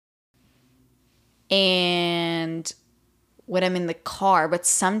and when I'm in the car. But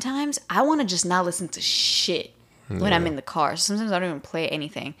sometimes I want to just not listen to shit when I'm in the car. Sometimes I don't even play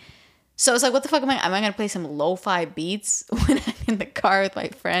anything. So it's like, what the fuck am I going to play some lo-fi beats when I'm in the car with my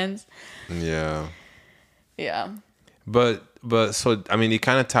friends? Yeah. Yeah. But so, I mean, it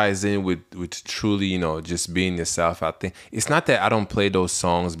kind of ties in with truly, you know, just being yourself. I think it's not that I don't play those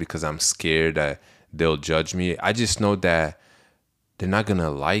songs because I'm scared that they'll judge me. I just know that they're not going to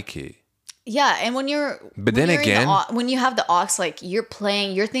like it. Yeah. And when you have the aux, like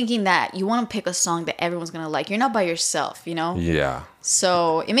you're thinking that you want to pick a song that everyone's going to like. You're not by yourself, you know? Yeah.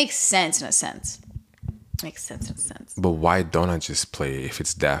 So it makes sense in a sense. But why don't I just play it if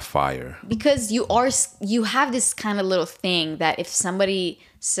it's that fire? Because you have this kind of little thing that if somebody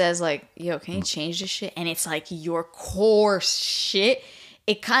says like, yo, can you change this shit? And it's like your core shit,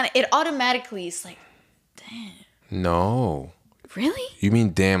 it automatically is like, damn. No. Really? You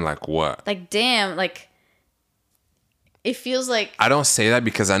mean damn like what? Like damn, like it feels like... I don't say that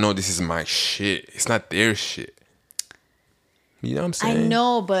because I know this is my shit. It's not their shit. You know what I'm saying? I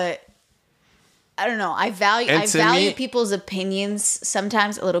know, but... I don't know. I value people's opinions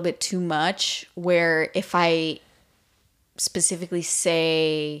sometimes a little bit too much, where if I specifically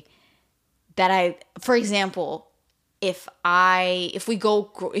say that for example, if we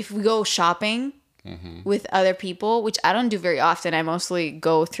go shopping with other people, which I don't do very often. I mostly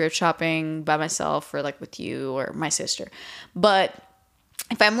go thrift shopping by myself or like with you or my sister. But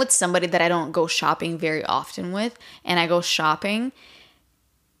if I'm with somebody that I don't go shopping very often with and I go shopping,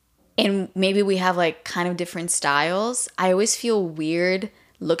 and maybe we have like kind of different styles, I always feel weird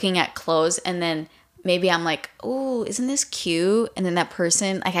looking at clothes and then maybe I'm like, oh, isn't this cute? And then that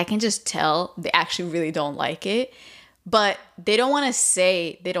person, like I can just tell they actually really don't like it. But they don't want to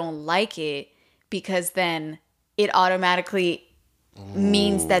say they don't like it because then it automatically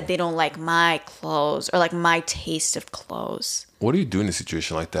means that they don't like my clothes or like my taste of clothes. What do you do in a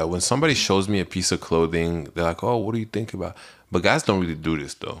situation like that? When somebody shows me a piece of clothing, they're like, oh, what do you think about? But guys don't really do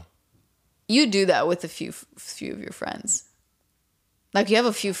this though. You do that with a few of your friends. Like you have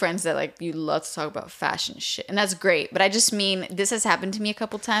a few friends that like you love to talk about fashion shit, and that's great. But I just mean this has happened to me a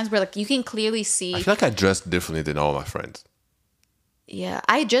couple times where like you can clearly see. I feel like I dress differently than all my friends. Yeah,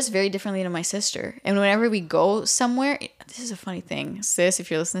 I adjust very differently to my sister. And whenever we go somewhere, this is a funny thing. Sis, if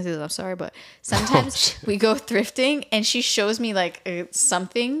you're listening to this, I'm sorry, but sometimes we go thrifting and she shows me like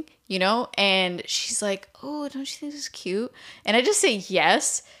something, you know, and she's like, oh, don't you think this is cute? And I just say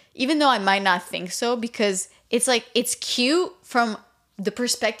yes, even though I might not think so, because it's like, it's cute from the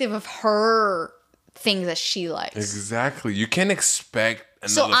perspective of her things that she likes. Exactly. You can't expect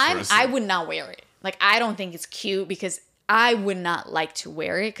another person. I would not wear it. Like, I don't think it's cute because I would not like to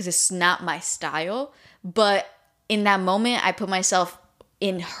wear it because it's not my style. But in that moment, I put myself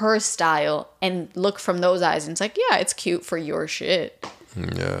in her style and look from those eyes. And it's like, yeah, it's cute for your shit.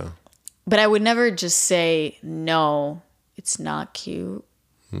 Yeah. But I would never just say, no, it's not cute.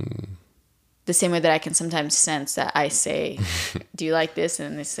 The same way that I can sometimes sense that I say, do you like this?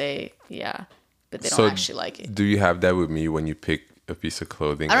 And they say, yeah. But they don't actually like it. Do you have that with me when you pick a piece of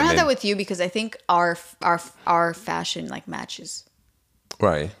clothing? I don't have that with you because I think our fashion like matches.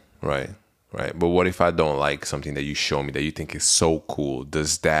 Right. But what if I don't like something that you show me that you think is so cool?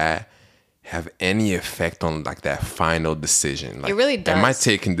 Does that have any effect on like that final decision? Like, it really does. Am I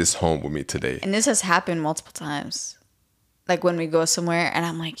taking this home with me today? And this has happened multiple times. Like when we go somewhere and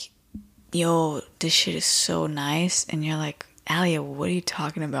I'm like, yo, this shit is so nice. And you're like, Alia, what are you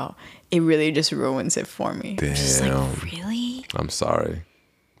talking about? It really just ruins it for me. Damn. I'm just like, really? I'm sorry.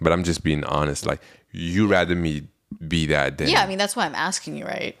 But I'm just being honest. Like, you rather me be that than... Yeah, I mean, that's why I'm asking you,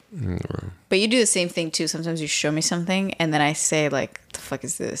 right? But you do the same thing, too. Sometimes you show me something, and then I say, like, the fuck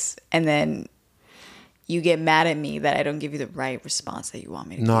is this? And then you get mad at me that I don't give you the right response that you want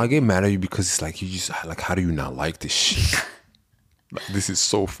me to No, I get mad at you because it's like, you just... Like, how do you not like this shit? Like, this is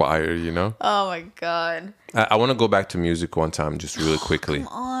so fire, you know? Oh, my God. I want to go back to music one time, just really quickly. Come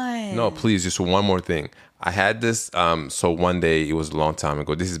on. No, please, just one more thing. I had this, so one day, it was a long time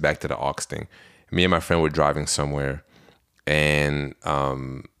ago. This is back to the aux thing. Me and my friend were driving somewhere, and I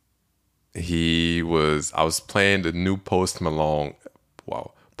was playing the new Post Malone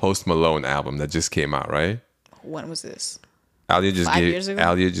album that just came out, right? When was this? Alia just 5 years ago?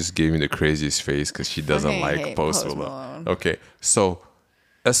 Alia just gave me the craziest face because she doesn't like Post Malone. Okay, so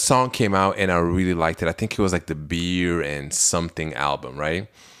a song came out and I really liked it. I think it was like the Beer and Something album, right?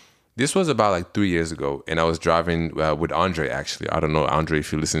 This was about like 3 years ago, and I was driving with Andre, actually. I don't know, Andre,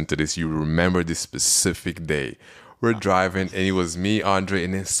 if you listen to this, you remember this specific day. We're driving, and it was me, Andre,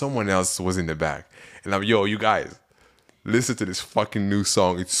 and then someone else was in the back. And I'm, yo, you guys, listen to this fucking new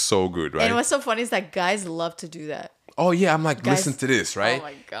song. It's so good, right? And what's so funny is that guys love to do that. Oh, yeah, I'm like, guys, listen to this, right? Oh,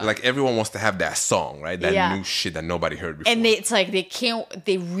 my God. Like, everyone wants to have that song, right? That new shit that nobody heard before. And it's like,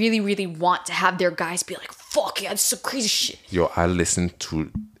 they really, really want to have their guys be like, fuck yeah, this is some crazy shit. Yo, I listened to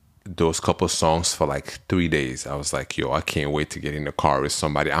those couple songs for like 3 days. I was like, yo, I can't wait to get in the car with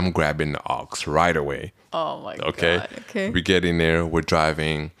somebody. I'm grabbing the aux right away. Oh my God. Okay. We get in there, we're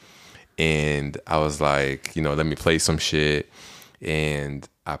driving, and I was like, let me play some shit. And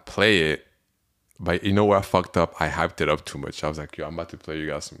I play it, but you know where I fucked up? I hyped it up too much. I was like, yo, I'm about to play you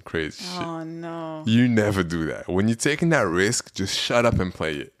guys some crazy shit. Oh no. You never do that. When you're taking that risk, just shut up and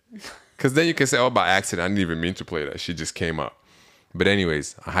play it. Because then you can say, oh, by accident, I didn't even mean to play that. She just came up. But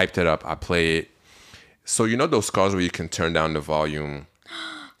anyways, I hyped it up. I play it. So you know those cars where you can turn down the volume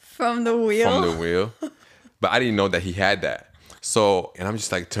from the wheel? But I didn't know that he had that. So, and I'm just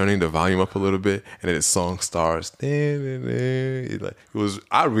like turning the volume up a little bit, and then the song starts. I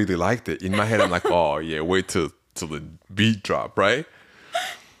really liked it. In my head, I'm like, oh yeah, wait till the beat drop, right?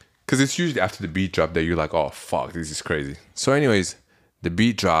 Because it's usually after the beat drop that you're like, oh fuck, this is crazy. So anyways, the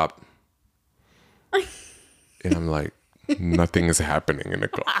beat drop, and I'm like, nothing is happening in the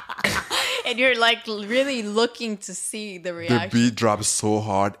car. And you're like really looking to see the reaction. The beat drops so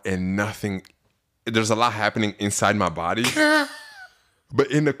hard and nothing. There's a lot happening inside my body. But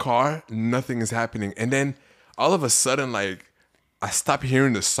in the car, nothing is happening. And then all of a sudden, like, I stopped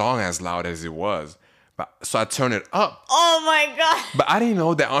hearing the song as loud as it was. So I turned it up. Oh my God. But I didn't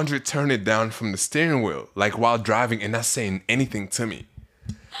know that Andre turned it down from the steering wheel, like while driving and not saying anything to me.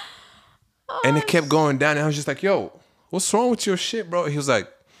 And it kept going down. And I was just like, yo, what's wrong with your shit, bro? He was like,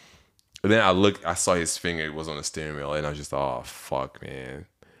 and then I saw his finger. It was on the steering wheel. And I was just, oh, fuck, man.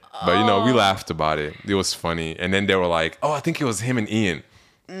 But, we laughed about it. It was funny. And then they were like, oh, I think it was him and Ian.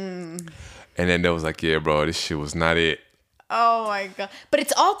 And then they was like, yeah, bro, this shit was not it. Oh, my God. But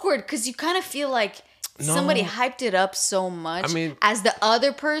it's awkward because you kind of feel like somebody hyped it up so much. I mean, as the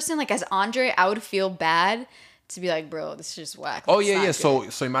other person, like as Andre, I would feel bad to be like, bro, this is just whack. Oh, yeah. So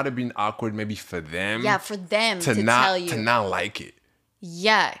it might have been awkward maybe for them. Yeah, for them to tell you. To not like it.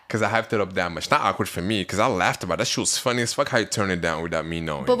 Yeah. Because I hyped it up that much. Not awkward for me, because I laughed about it. That shit was funny as fuck how you turn it down without me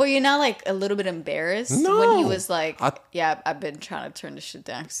knowing. But were you not like a little bit embarrassed when he was like, yeah, I've been trying to turn this shit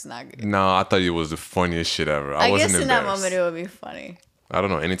down because it's not good? No, I thought it was the funniest shit ever. I wasn't guess in that moment it would be funny. I don't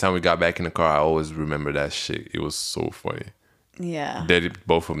know. Anytime we got back in the car, I always remember that shit. It was so funny. Yeah.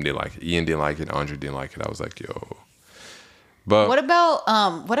 Both of them didn't like it. Ian didn't like it. Andre didn't like it. I was like, yo. But what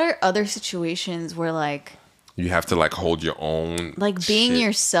about what are other situations where like you have to like hold your own, like being shit.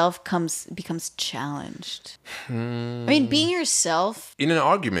 yourself becomes challenged? I mean, being yourself in an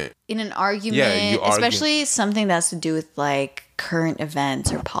argument, yeah, especially something that's to do with like current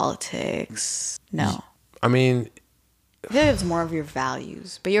events or politics. No, I mean, I think it's more of your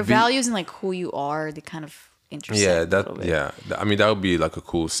values, but your values and like who you are, they kind of intersect. Yeah, a little bit. yeah. I mean, that would be like a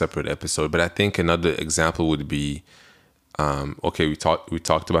cool separate episode. But I think another example would be, okay, we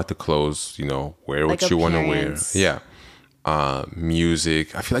talked about the clothes. You know, wear what like you want to wear. appearance. Yeah.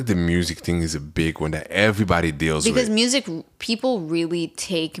 Music. I feel like the music thing is a big one that everybody deals with. Because music, people really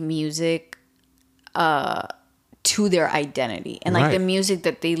take music to their identity. And like Right. the music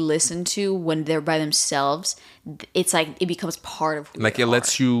that they listen to when they're by themselves, it's like it becomes part of who Like they it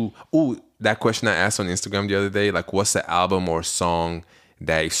lets are. you. Ooh, that question I asked on Instagram the other day. Like, what's the album or song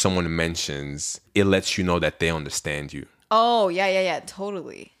that if someone mentions, it lets you know that they understand you? Oh, yeah,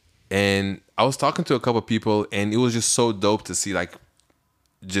 totally. And I was talking to a couple people, and it was just so dope to see like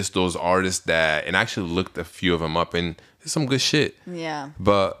just those artists that, and I actually looked a few of them up, and there's some good shit. Yeah.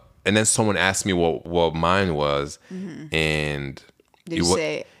 But and then someone asked me what mine was, and Did you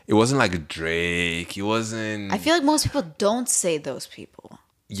say? it wasn't like Drake. It wasn't. I feel like most people don't say those people.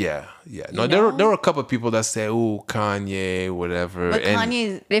 Yeah. No, You there know? were a couple of people that say, "Oh, Kanye, whatever." But and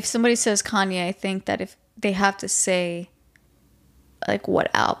Kanye, if somebody says Kanye, I think that if they have to say like what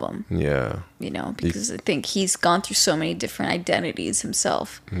album, yeah, you know, because I think he's gone through so many different identities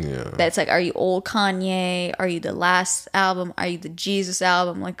himself. yeah. That's like, are you old Kanye? Are you the last album? Are you the Jesus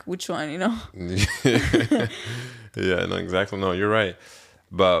album? Like, which one, you know? Yeah, no, exactly. No, you're right.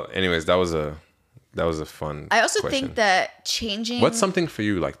 But anyways, that was a fun. I also question. think that changing. What's something for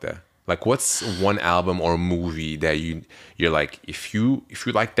you like that? Like, what's one album or movie that you're like, if you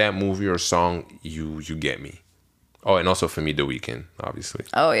like that movie or song, you get me. Oh, and also for me, The Weeknd, obviously.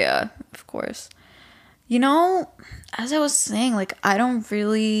 Oh, yeah, of course. You know, as I was saying, like, I don't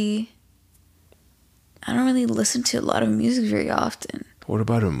really listen to a lot of music very often. What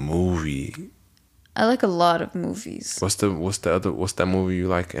about a movie? I like a lot of movies. What's that movie you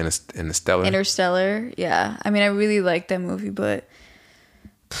like? Interstellar? Interstellar, yeah. I mean, I really like that movie, but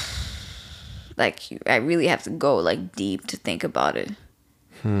like, I really have to go like deep to think about it.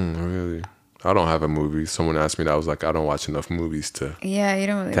 Really? I don't have a movie. Someone asked me that. I was like, I don't watch enough movies to. Yeah, you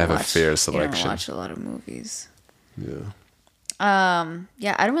don't really have a watch, fair You selection. don't watch a lot of movies. Yeah.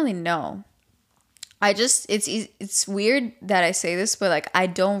 Yeah, I don't really know. It's weird that I say this, but like I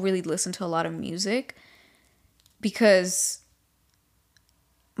don't really listen to a lot of music because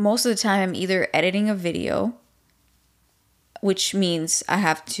most of the time I'm either editing a video, which means I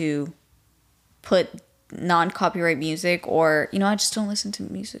have to put non-copyright music, or I just don't listen to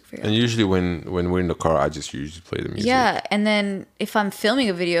music very often. And usually when we're in the car, I just usually play the music. Yeah, and then if I'm filming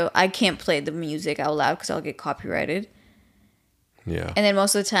a video, I can't play the music out loud because I'll get copyrighted. Yeah. And then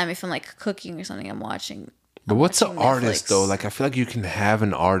most of the time, if I'm like cooking or something, I'm watching. But what's an watching artist Netflix. though? Like I feel like you can have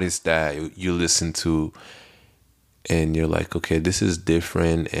an artist that you listen to, and you're like, okay, this is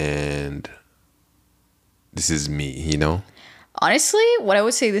different, and this is me. You know. Honestly, what I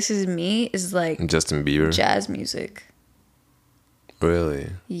would say this is me is like Justin Bieber. jazz music. Really?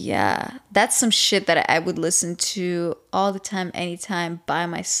 Yeah. That's some shit that I would listen to all the time, anytime, by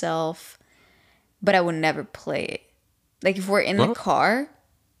myself, but I would never play it. Like if we're in the car,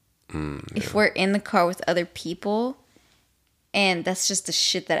 if we're in the car with other people, and that's just the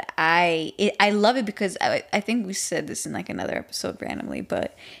shit that I love it because I think we said this in like another episode randomly,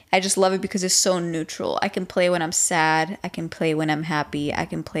 but I just love it because it's so neutral. I can play when I'm sad. I can play when I'm happy. I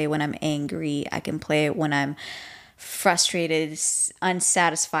can play when I'm angry. I can play it when I'm frustrated,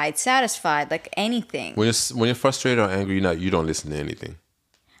 unsatisfied, satisfied, like anything. When you're frustrated or angry, you don't listen to anything.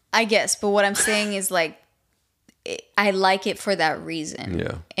 I guess, but what I'm saying is like, I like it for that reason.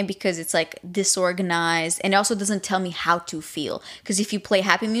 Yeah. And because it's like disorganized, and it also doesn't tell me how to feel. Because if you play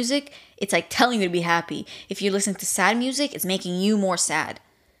happy music, it's like telling you to be happy. If you listen to sad music, it's making you more sad.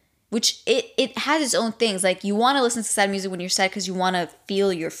 which it has its own things. Like, you want to listen to sad music when you're sad because you want to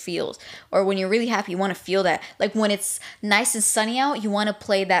feel your feels. Or when you're really happy, you want to feel that. Like, when it's nice and sunny out, you want to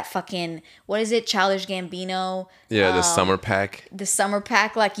play that fucking, what is it? Childish Gambino. Yeah, the summer pack. The summer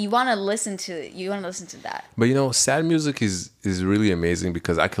pack. Like, you want to listen to that. But you know, sad music is really amazing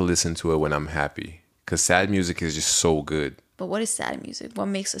because I can listen to it when I'm happy. Because sad music is just so good. But what is sad music? What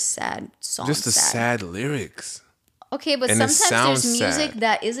makes a sad song just the sad lyrics. Okay, but and sometimes there's music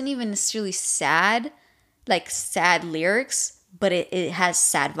that isn't even necessarily sad, like sad lyrics, but it has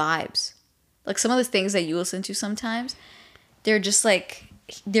sad vibes. Like, some of the things that you listen to sometimes, they're just like,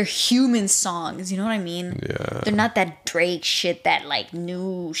 they're human songs. You know what I mean? Yeah. They're not that Drake shit, that like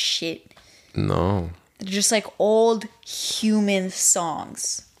new shit. No. They're just like old human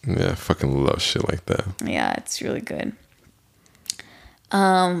songs. Yeah, I fucking love shit like that. Yeah, it's really good.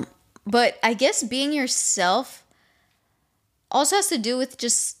 But I guess being yourself also has to do with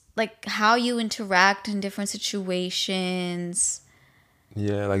just like how you interact in different situations.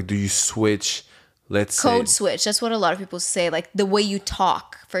 Yeah, like, do you switch? Let's Code switch. That's what a lot of people say. Like, the way you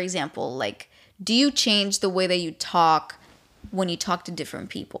talk, for example. Like, do you change the way that you talk when you talk to different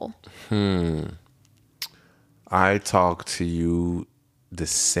people? I talk to you the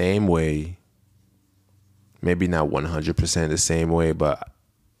same way. Maybe not 100% the same way, but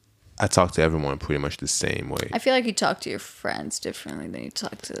I talk to everyone pretty much the same way. I feel like you talk to your friends differently than you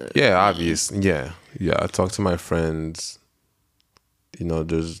talk to Yeah, me. obvious. Yeah. I talk to my friends. You know,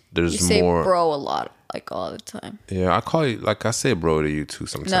 there's You say more. bro a lot, like all the time. Yeah, I call you, like, I say bro to you too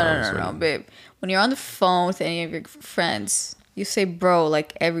sometimes. No, babe. When you're on the phone with any of your friends, you say bro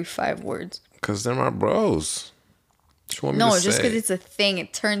like every 5 words. Because they're my bros. What you want me to Just say? because it's a thing,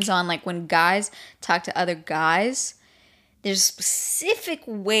 it turns on. Like, when guys talk to other guys, there's a specific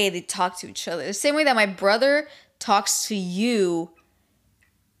way they talk to each other. The same way that my brother talks to you.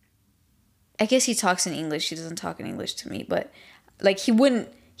 I guess he talks in English. He doesn't talk in English to me, but like, he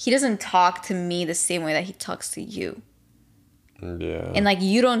doesn't talk to me the same way that he talks to you. Yeah. And like,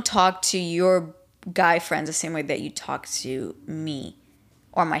 you don't talk to your guy friends the same way that you talk to me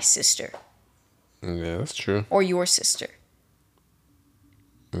or my sister. Yeah, that's true. Or your sister.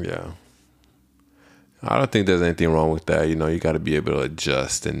 Yeah. I don't think there's anything wrong with that. You know, you got to be able to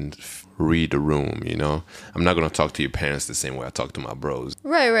adjust and read the room, you know. I'm not going to talk to your parents the same way I talk to my bros.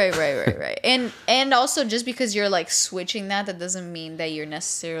 Right. And also, just because you're like switching that doesn't mean that you're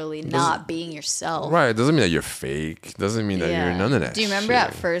necessarily not being yourself. Right. It doesn't mean that you're fake. It doesn't mean that you're none of that. Do you remember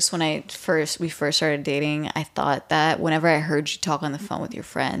at first when we first started dating, I thought that whenever I heard you talk on the phone with your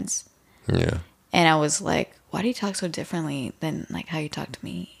friends. Yeah. And I was like, why do you talk so differently than like how you talk to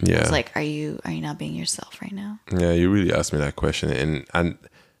me? Yeah. I was like, are you not being yourself right now? Yeah, you really asked me that question, and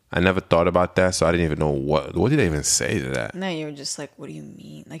I never thought about that, so I didn't even know what did I even say to that. No, you were just like, what do you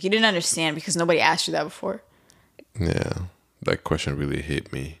mean? Like, you didn't understand because nobody asked you that before. Yeah, that question really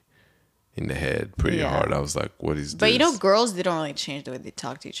hit me in the head pretty hard. I was like, what is this? But you know, girls, they don't really change the way they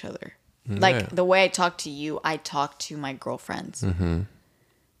talk to each other. Like, the way I talk to you, I talk to my girlfriends. Mm-hmm.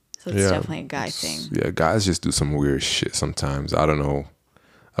 So it's definitely a guy thing. Yeah, guys just do some weird shit sometimes. I don't know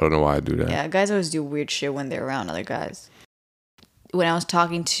why I do that. Yeah, guys always do weird shit when they're around other guys. When I was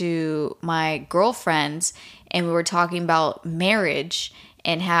talking to my girlfriends and we were talking about marriage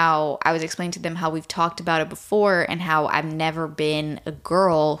and how I was explaining to them how we've talked about it before and how I've never been a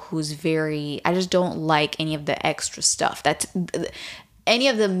girl who's I just don't like any of the extra stuff. That's any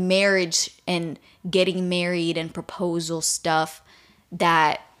of the marriage and getting married and proposal stuff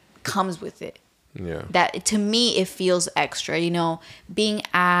that comes with it. Yeah. That, to me, it feels extra, you know, being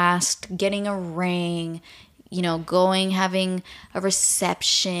asked, getting a ring, you know, having a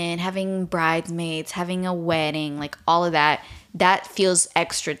reception, having bridesmaids, having a wedding, like all of that feels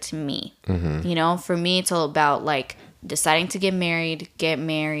extra to me. Mm-hmm. You know, for me, it's all about like deciding to get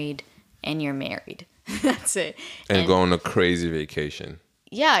married, and you're married. That's it. And go on a crazy vacation.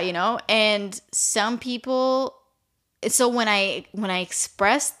 Yeah, you know, and some people. So when I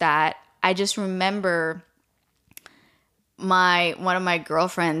expressed that, I just remember one of my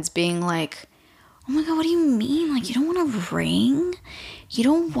girlfriends being like, "Oh my God, what do you mean? Like, you don't want a ring? You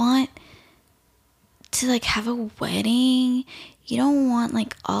don't want to like have a wedding? You don't want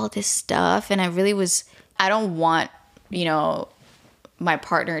like all this stuff?" And I don't want, you know, my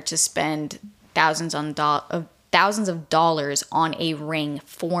partner to spend thousands of dollars on a ring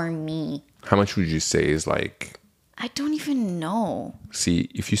for me. How much would you say is like? I don't even know. See,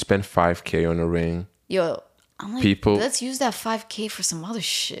 if you spend $5,000 on a ring, yo, I'm like, people, let's use that $5,000 for some other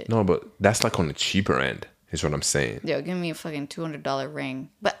shit. No, but that's like on the cheaper end, is what I'm saying. Yo, give me a fucking $200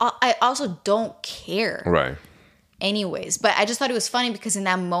 ring. But I also don't care. Right. anyways. But I just thought it was funny because in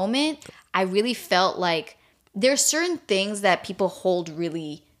that moment, I really felt like there's certain things that people hold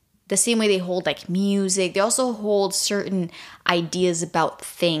really the same way they hold like music. They also hold certain ideas about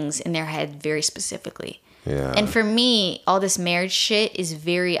things in their head very specifically. Yeah. And for me, all this marriage shit is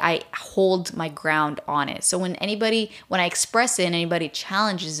I hold my ground on it. So when I express it and anybody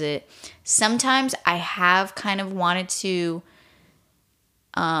challenges it, sometimes I have kind of wanted to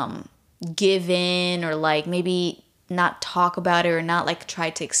give in or like maybe not talk about it or not like try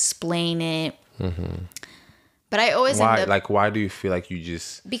to explain it. Mm-hmm. But I always why do you feel like you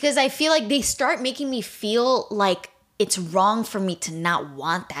just... Because I feel like they start making me feel like it's wrong for me to not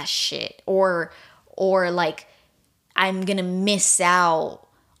want that shit or like I'm gonna miss out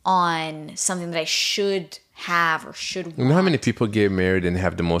on something that I should have or should want. You know how many people get married and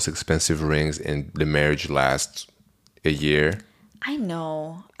have the most expensive rings and the marriage lasts a year? I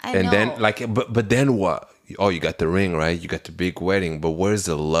know. Then like, but then what? Oh, you got the ring, right? You got the big wedding, but where's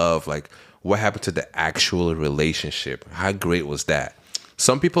the love? Like, what happened to the actual relationship? How great was that?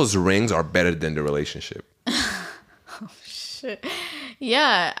 Some people's rings are better than the relationship. Oh, shit.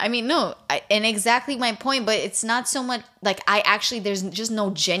 Yeah, I mean, no, and exactly my point, but it's not so much, like, there's just no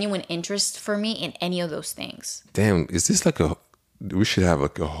genuine interest for me in any of those things. Damn, is this like we should have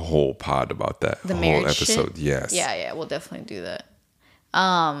like a whole pod about that. The whole episode, shit? Yes. Yeah, we'll definitely do that.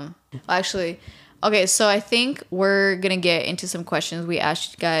 Actually, okay, so I think we're gonna get into some questions we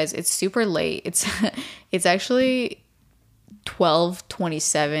asked you guys. It's super late. It's actually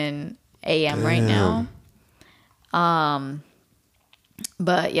 12:27 a.m. right now.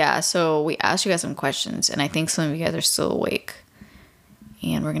 But yeah, so we asked you guys some questions, and I think some of you guys are still awake,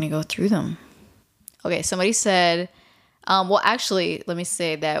 and we're gonna go through them. Okay, somebody said, well, actually, let me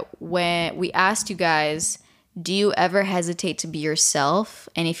say that when we asked you guys, do you ever hesitate to be yourself?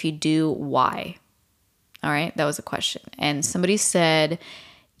 And if you do, why? All right, that was a question. And somebody said,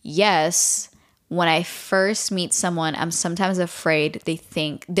 yes, when I first meet someone, I'm sometimes afraid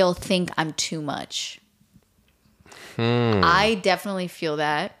they'll think I'm too much. I definitely feel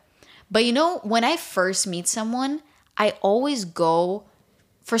that. But you know, when I first meet someone, I always go,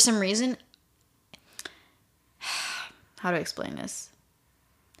 for some reason, how do I explain this?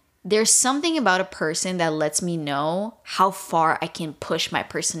 There's something about a person that lets me know how far I can push my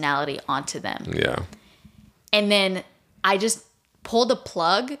personality onto them. Yeah. And then I just pull the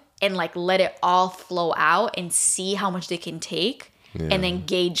plug and like let it all flow out and see how much they can take and then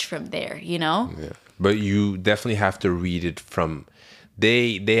gauge from there, you know? Yeah. But you definitely have to read it from...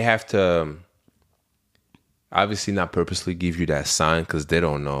 They have to obviously not purposely give you that sign because they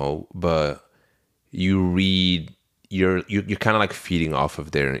don't know, but you read... You're kind of like feeding off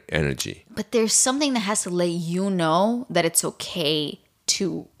of their energy. But there's something that has to let you know that it's okay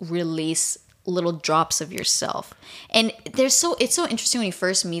to release little drops of yourself. And it's so interesting when you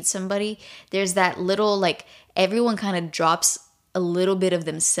first meet somebody. There's that little, like, everyone kind of drops a little bit of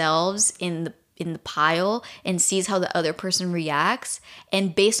themselves in the pile and sees how the other person reacts.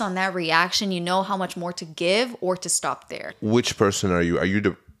 And based on that reaction, you know how much more to give or to stop there. Which person are you? Are you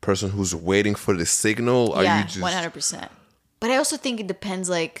the person who's waiting for the signal? Are yeah, you just 100%. But I also think it depends,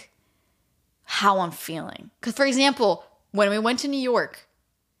 like, how I'm feeling. Because, for example, when we went to New York,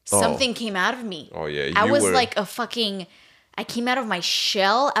 something came out of me. Oh, yeah. I was like I came out of my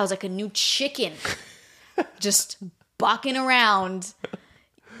shell. I was like a new chicken. Just bucking around.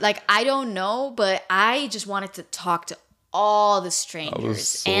 Like, I don't know, but I just wanted to talk to all the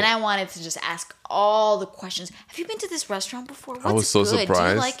strangers. And I wanted to just ask all the questions. Have you been to this restaurant before? What's I was so good? surprised.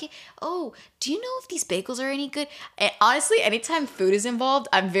 Do you like it? Oh, do you know if these bagels are any good? And honestly, anytime food is involved,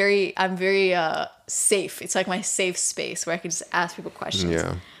 I'm very safe. It's like my safe space where I can just ask people questions.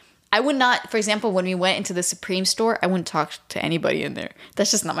 Yeah. I would not, for example, when we went into the Supreme store, I wouldn't talk to anybody in there.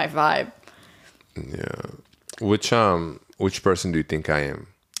 That's just not my vibe. Yeah. Which person do you think I am?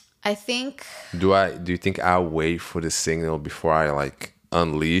 I think... Do you think I'll wait for the signal before I like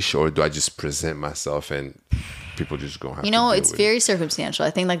unleash, or do I just present myself and people just go have to deal it's very circumstantial.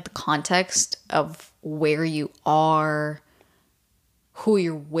 I think like the context of where you are, who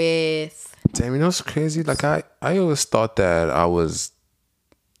you're with. Damn, you know what's crazy? Like I always thought that I was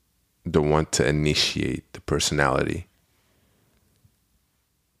the one to initiate the personality.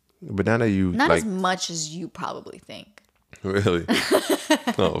 But now that you... Not as much as you probably think. Really?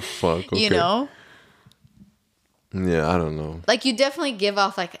 Oh, fuck. Okay. You know? Yeah, I don't know. Like, you definitely give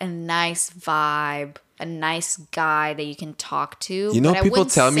off, like, a nice vibe, a nice guy that you can talk to. You know, but people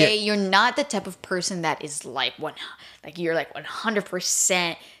tell me... you're not the type of person that is, like, you're, like,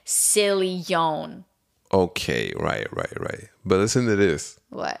 100% silly yon. Okay, right. But listen to this.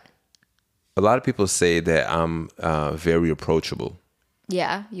 What? a lot of people say that I'm very approachable.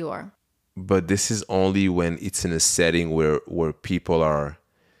 Yeah, you are. But this is only when it's in a setting where people are,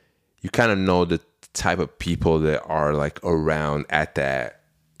 you kind of know the type of people that are like around at that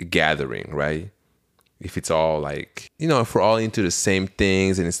gathering, right? If it's all like, if we're all into the same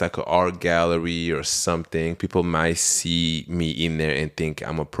things and it's like an art gallery or something, people might see me in there and think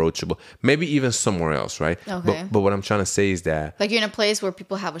I'm approachable. Maybe even somewhere else, right? Okay. But what I'm trying to say is that, Like you're in a place where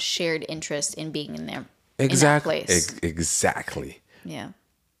people have a shared interest in being in there. exactly, In that place. Exactly. Yeah.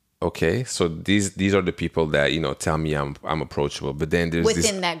 Okay, so these are the people that tell me I'm approachable, but then there's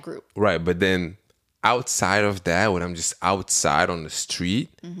Within that group, right? But then outside of that, when I'm just outside on the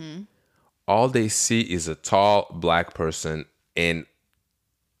street, all they see is a tall black person, and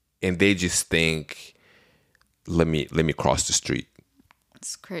they just think, let me cross the street.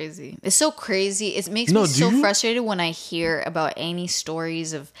 it's crazy. It's so crazy. It makes me so frustrated when I hear about any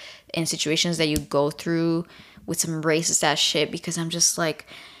stories of and situations that you go through with some racist ass shit, because I'm just like,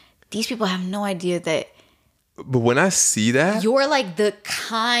 these people have no idea that. But when I see that, you're like the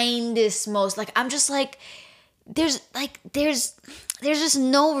kindest, most like, I'm just like, there's just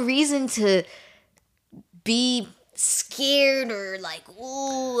no reason to be scared or like,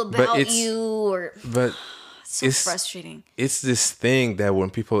 ooh, about you, or but it's frustrating. It's this thing that when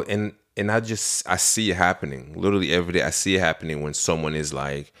people and I see it happening literally every day. I see it happening when someone is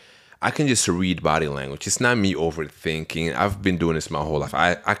like, I can just read body language. It's not me overthinking. I've been doing this my whole life.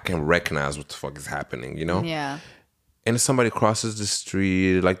 I can recognize what the fuck is happening, Yeah. And if somebody crosses the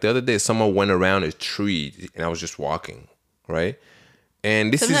street, like the other day, someone went around a tree and I was just walking, right?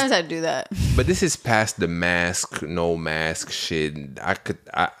 And sometimes I do that. But this is past the mask, no mask shit.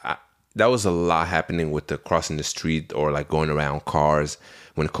 That was a lot happening with the crossing the street or like going around cars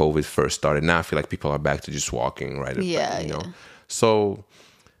when COVID first started. Now I feel like people are back to just walking, right? Yeah. So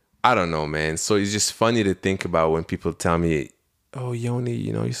I don't know, man. So it's just funny to think about when people tell me, oh, Yoni,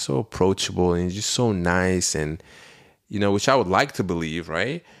 you're so approachable and you're just so nice, and which I would like to believe,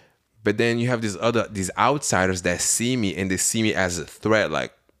 right? But then you have these outsiders that see me and they see me as a threat,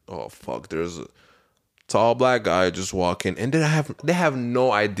 like, oh fuck, there's a tall black guy just walking, and then they have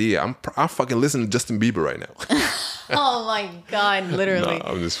no idea. I'm fucking listening to Justin Bieber right now. Oh my god, literally. No,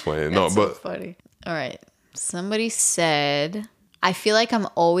 I'm just playing. That's so funny. All right. Somebody said, I feel like I'm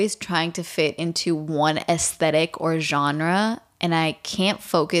always trying to fit into one aesthetic or genre, and I can't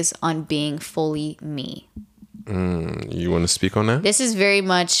focus on being fully me. You want to speak on that?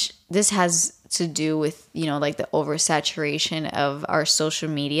 This has to do with, like the oversaturation of our social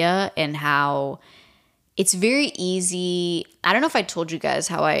media and how it's very easy. I don't know if I told you guys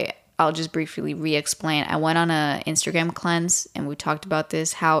how I'll just briefly re-explain. I went on a Instagram cleanse and we talked about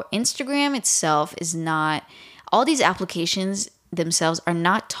this, how Instagram itself is not, all these applications themselves are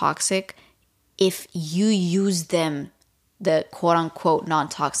not toxic if you use them the quote unquote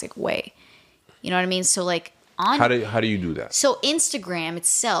non-toxic way. You know what I mean? So like how do you do that? So Instagram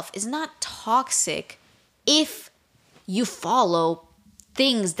itself is not toxic if you follow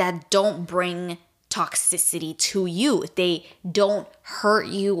things that don't bring toxicity to you. If they don't hurt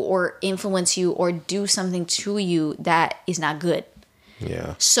you or influence you or do something to you that is not good.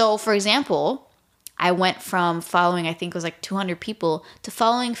 Yeah. So for example, I went from following, I think it was like 200 people to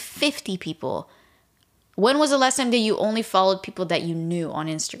following 50 people. When was the last time that you only followed people that you knew on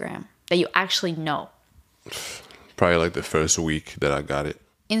Instagram, that you actually know? Probably like the first week that I got it.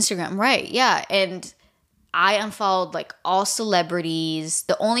 Instagram, right. Yeah. And I unfollowed like all celebrities.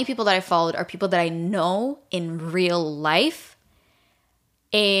 The only people that I followed are people that I know in real life.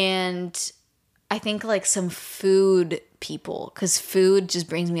 And I think like some food people, because food just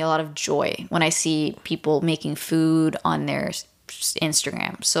brings me a lot of joy when I see people making food on their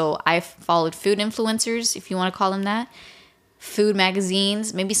Instagram. So I followed food influencers, if you want to call them that, food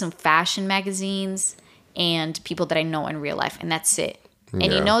magazines, maybe some fashion magazines, and people that I know in real life, and that's it. Yeah.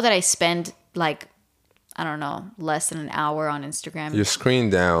 And you know that I spend like, I don't know, less than an hour on Instagram. Your screen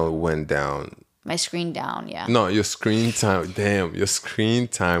down went down. My screen down, yeah. No, your screen time, damn, your screen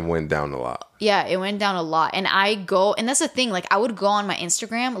time went down a lot. Yeah, it went down a lot. And and that's the thing, like I would go on my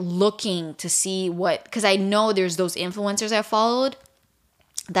Instagram looking to see because I know there's those influencers I followed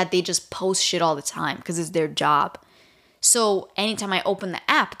that they just post shit all the time because it's their job. So anytime I open the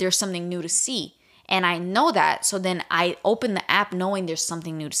app, there's something new to see. And I know that. So then I open the app knowing there's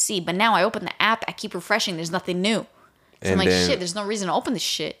something new to see. But now I open the app, I keep refreshing, there's nothing new. So I'm like, shit, there's no reason to open this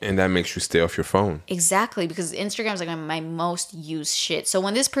shit. And that makes you stay off your phone. Exactly, because Instagram is like my most used shit. So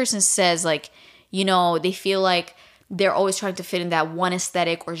when this person says like, they feel like they're always trying to fit in that one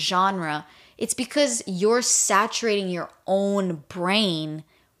aesthetic or genre, it's because you're saturating your own brain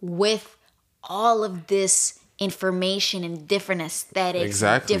with all of this information and different aesthetics,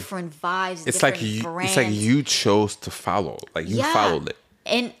 Exactly. and different vibes. It's different like brands. it's like you chose to follow. Like you followed it.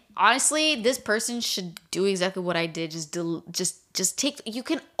 And honestly, this person should do exactly what I did. Just take. You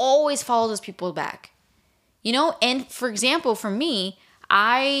can always follow those people back. You know, and for example, for me,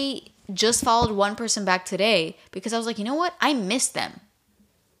 I just followed one person back today because I was like, you know what? I miss them.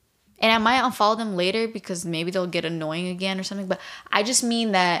 And I might unfollow them later because maybe they'll get annoying again or something. But I just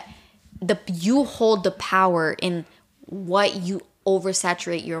mean that you hold the power in what you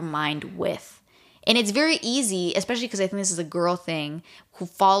oversaturate your mind with. And it's very easy, especially because I think this is a girl thing, who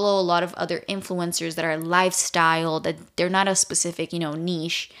follow a lot of other influencers that are lifestyle, that they're not a specific,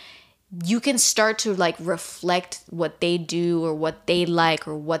 niche. You can start to like reflect what they do or what they like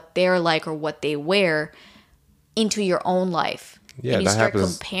or what they're like or what they wear into your own life. Yeah, and you that start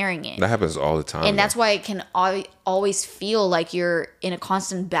happens. comparing it. That happens all the time. And that's why it can always feel like you're in a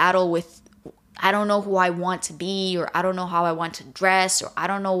constant battle with, I don't know who I want to be, or I don't know how I want to dress, or I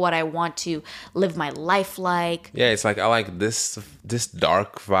don't know what I want to live my life like. Yeah, it's like I like this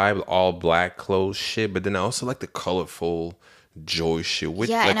dark vibe, all black clothes shit, but then I also like the colorful joy shit.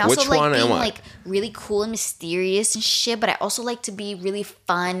 And I also like being like really cool and mysterious and shit, but I also like to be really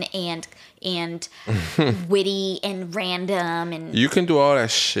fun and witty and random, and you can do all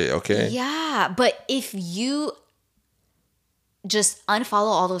that shit, okay? Yeah, but if you just unfollow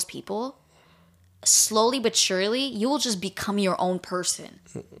all those people, slowly but surely, you will just become your own person.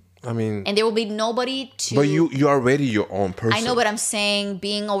 I mean, and there will be nobody to. But you're already your own person. I know, but I'm saying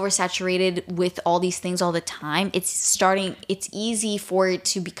being oversaturated with all these things all the time, it's easy for it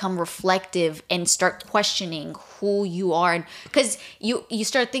to become reflective and start questioning who you are. Because you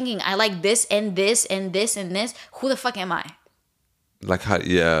start thinking, I like this and this and this and this. Who the fuck am I? Like how?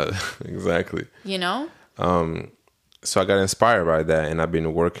 Yeah, exactly. You know. So I got inspired by that, and I've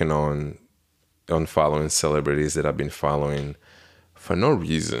been working on following celebrities that I've been following for no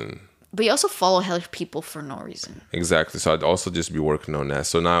reason. But you also follow hella people for no reason. Exactly. So I'd also just be working on that.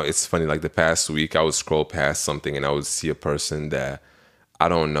 So now it's funny, like the past week, I would scroll past something and I would see a person that I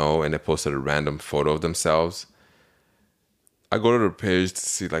don't know, and they posted a random photo of themselves. I go to the page to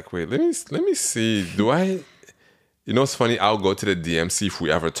see, like, wait, let me see. Do I? You know what's funny? I'll go to the DM, see if we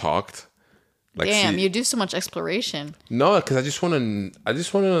ever talked. Like, damn, you do so much exploration. No, because I just want to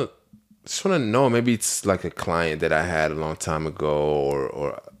know. Maybe it's like a client that I had a long time ago,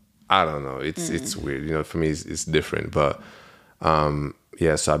 or I don't know. It's weird. You know, for me, it's different. But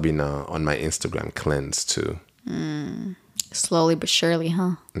yeah, so I've been on my Instagram cleanse too. Slowly but surely,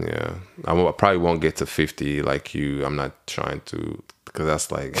 huh? Yeah, I probably won't get to 50 like you. I'm not trying to, because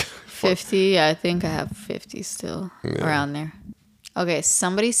that's like 50. I think I have 50 still around there. Okay,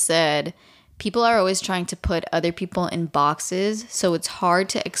 somebody said, people are always trying to put other people in boxes, so it's hard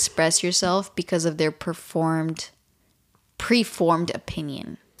to express yourself because of their preformed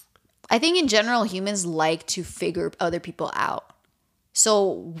opinion. I think in general, humans like to figure other people out.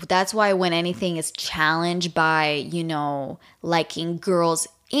 So that's why when anything is challenged by, liking girls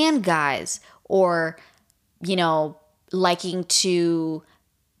and guys, or, liking to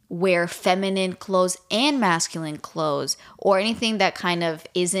wear feminine clothes and masculine clothes, or anything that kind of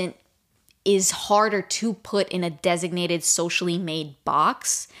is harder to put in a designated socially made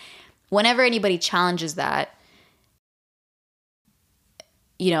box. Whenever anybody challenges that,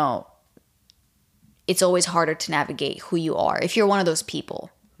 it's always harder to navigate who you are if you're one of those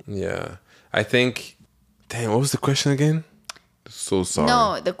people. Yeah. I think, damn, what was the question again? So sorry.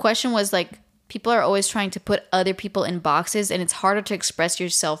 No, the question was like, people are always trying to put other people in boxes, and it's harder to express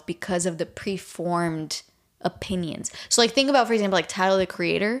yourself because of the preformed opinions. So like, think about, for example, like Tyler, the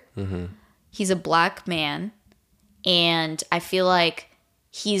Creator. Mm-hmm. He's a black man, and I feel like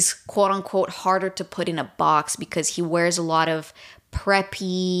he's quote unquote harder to put in a box because he wears a lot of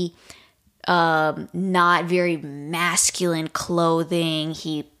preppy, not very masculine clothing.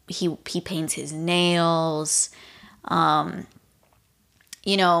 He paints his nails, but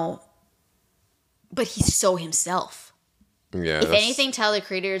he's so himself. Yeah. If anything, Tyler, the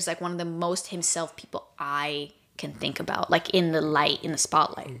Creator is like one of the most himself people I can think about, like in the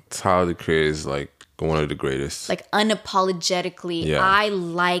spotlight. Tyler, the Creator is like one of the greatest. Like unapologetically, I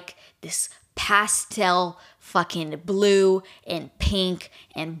like this pastel fucking blue and pink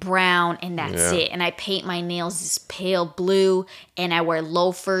and brown, and that's it. And I paint my nails this pale blue, and I wear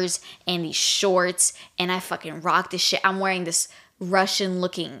loafers and these shorts, and I fucking rock this shit. I'm wearing this Russian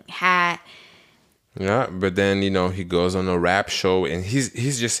looking hat. Yeah, but then he goes on a rap show, and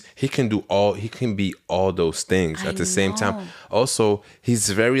he can be all those things at the same time. Also, he's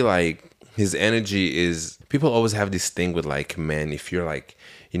very like, his energy is, people always have this thing with like men, if you're like,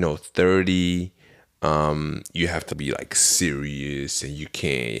 30, you have to be like serious and you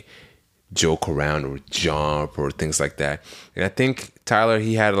can't joke around or jump or things like that. And I think Tyler,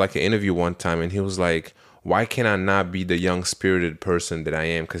 he had like an interview one time and he was like, why can I not be the young spirited person that I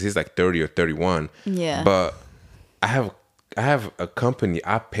am? Because he's like 30 or 31. Yeah. But I have a company,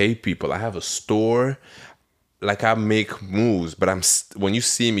 I pay people, I have a store, like I make moves, but when you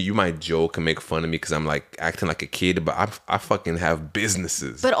see me, you might joke and make fun of me because I'm like acting like a kid, but I fucking have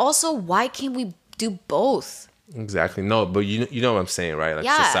businesses. But also, why can't we do both? Exactly. No, but you know what I'm saying, right? Like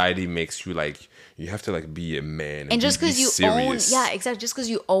Yeah. society makes you like, you have to like be a man And just because you serious. own, exactly. Just because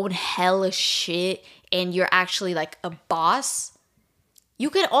you own hella shit and you're actually like a boss, you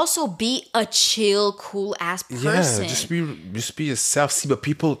can also be a chill, cool ass person. Yeah, just be yourself. See, but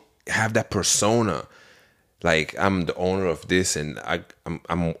people have that persona. Like, I'm the owner of this, and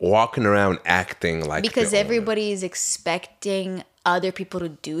I'm walking around acting like, because everybody is expecting other people to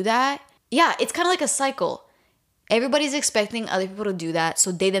do that. Yeah, it's kind of like a cycle. Everybody's expecting other people to do that,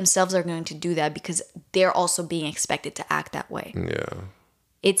 so they themselves are going to do that because they're also being expected to act that way. Yeah.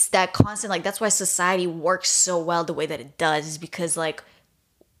 It's that constant, like, that's why society works so well the way that it does, is because, like,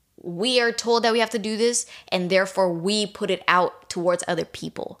 we are told that we have to do this, and therefore we put it out towards other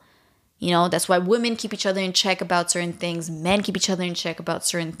people. That's why women keep each other in check about certain things, men keep each other in check about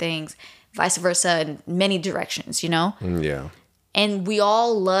certain things, vice versa, in many directions, Yeah. And we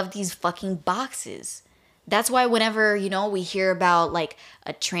all love these fucking boxes. That's why whenever, we hear about like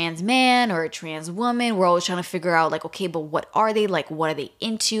a trans man or a trans woman, we're always trying to figure out like, okay, but what are they? Like, what are they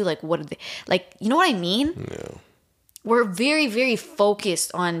into? Like, what are they, like, you know what I mean? Yeah. We're very, very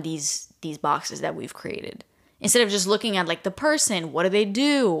focused on these boxes that we've created. Instead of just looking at like the person, what do they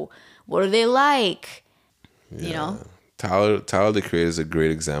do? What are they like? Yeah. Tyler, the Creator, is a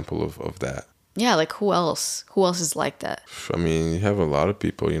great example of that. Yeah, like who else? Who else is like that? I mean, you have a lot of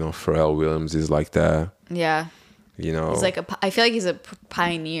people. Pharrell Williams is like that. Yeah. He's like I feel like he's a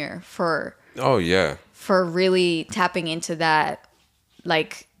pioneer for. Oh yeah. For really tapping into that,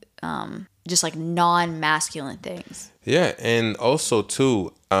 like, just like non-masculine things. Yeah, and also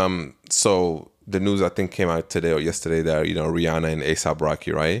too, so the news I think came out today or yesterday that Rihanna and A$AP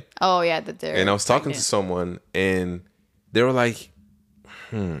Rocky, right? Oh yeah, that they're. And I was talking to someone, and they were like,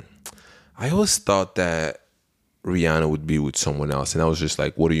 I always thought that Rihanna would be with someone else, and I was just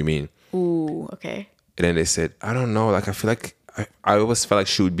like, what do you mean? Ooh, okay. And then they said, I don't know, like I feel like I always felt like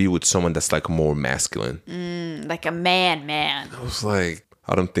she would be with someone that's like more masculine, like a man. I was like,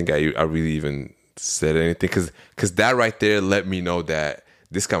 I don't think I really even said anything because that right there let me know that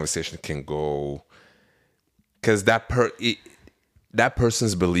this conversation can go, because that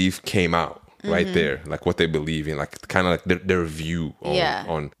person's belief came out right there, like what they believe in, like kind of like their view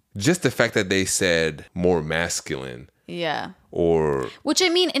on just the fact that they said more masculine. Yeah. Or which, I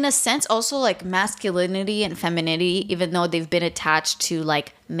mean, in a sense, also like masculinity and femininity, even though they've been attached to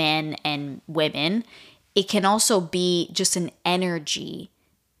like men and women, it can also be just an energy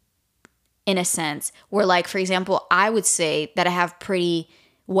in a sense where, like, for example, I would say that I have pretty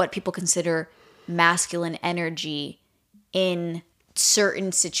what people consider masculine energy in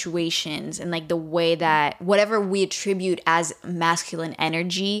certain situations, and like the way that whatever we attribute as masculine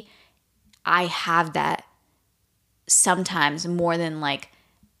energy, I have that sometimes more than like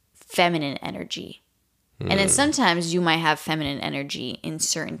feminine energy. And then sometimes you might have feminine energy in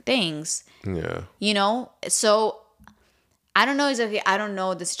certain things. Yeah. So I don't know exactly. I don't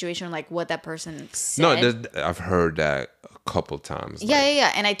know the situation, like what that person said. No, I've heard that a couple times.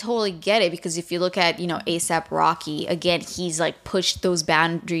 Yeah. And I totally get it, because if you look at, A$AP Rocky, again, he's like pushed those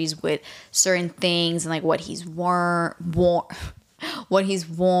boundaries with certain things and like what he's worn.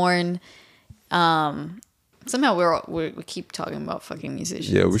 Somehow we keep talking about fucking musicians.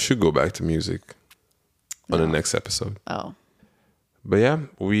 Yeah, we should go back to music on the next episode. Oh. But yeah,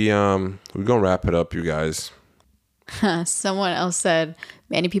 we're gonna wrap it up, you guys. Someone else said,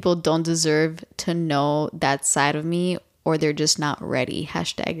 many people don't deserve to know that side of me, or they're just not ready.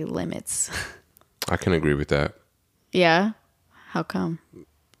 #limits. I can agree with that. Yeah? How come?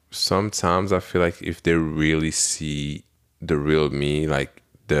 Sometimes I feel like if they really see the real me, like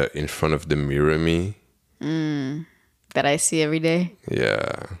the in front of the mirror me. That I see every day?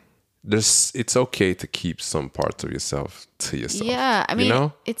 Yeah. It's okay to keep some parts of yourself to yourself. Yeah, I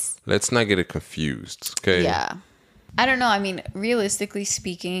mean, let's not get it confused, okay? Yeah. I don't know. I mean, realistically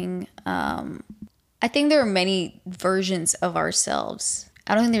speaking, I think there are many versions of ourselves.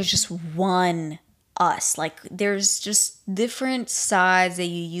 I don't think there's just one us. Like, there's just different sides that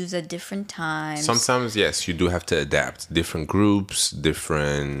you use at different times. Sometimes, yes, you do have to adapt. Different groups,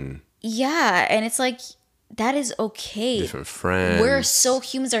 different Yeah, and it's like that is okay. Different friends.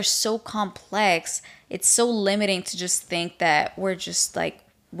 Humans are so complex. It's so limiting to just think that we're just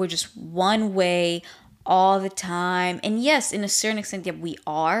one way all the time. And yes, in a certain extent, yeah, we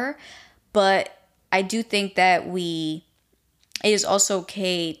are. But I do think that it is also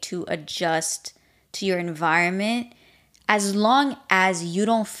okay to adjust to your environment as long as you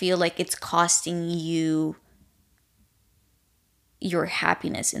don't feel like it's costing you your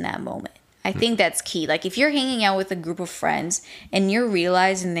happiness in that moment. I think that's key. Like if you're hanging out with a group of friends and you're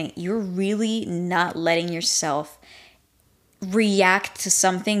realizing that you're really not letting yourself react to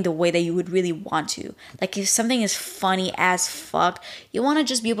something the way that you would really want to. Like if something is funny as fuck, you want to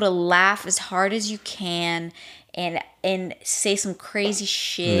just be able to laugh as hard as you can and say some crazy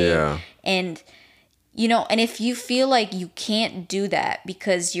shit. Yeah. And and if you feel like you can't do that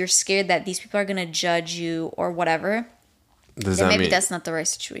because you're scared that these people are going to judge you or whatever, then maybe that's not the right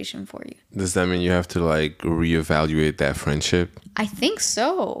situation for you. Does that mean you have to like reevaluate that friendship? I think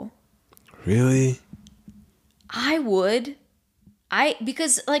so. Really? I would.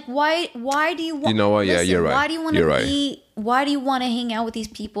 Because like why do you want? You know what? Yeah, you're right. Why do you want to why do you want to hang out with these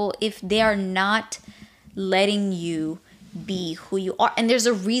people if they are not letting you be who you are? And there's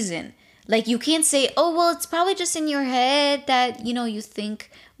a reason. Like you can't say, "Oh, well, it's probably just in your head that, you think."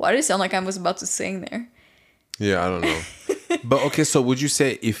 Why did it sound like I was about to sing there? Yeah, I don't know. But okay, so would you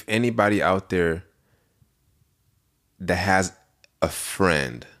say if anybody out there that has a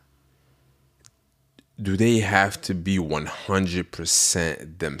friend, do they have to be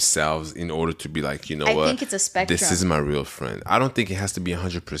 100% themselves in order to be like, what? I think it's a spectrum. This is my real friend. I don't think it has to be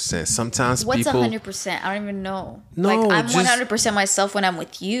 100%. Sometimes What's people... 100%? I don't even know. No, like I'm 100% myself when I'm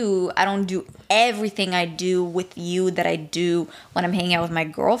with you. I don't do everything I do with you that I do when I'm hanging out with my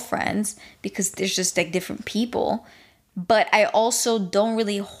girlfriends because there's just like different people. But I also don't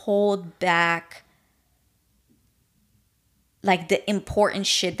really hold back like the important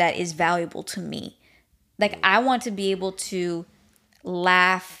shit that is valuable to me. Like, I want to be able to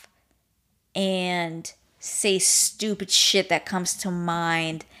laugh and say stupid shit that comes to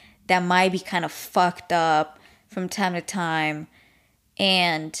mind that might be kind of fucked up from time to time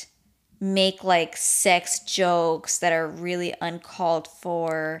and make, like, sex jokes that are really uncalled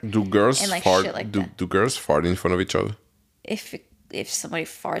for. Do girls and, like, fart? Shit like Do girls fart in front of each other? If somebody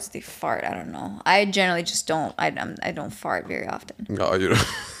farts, they fart. I don't know. I generally just don't. I don't fart very often. No, you don't.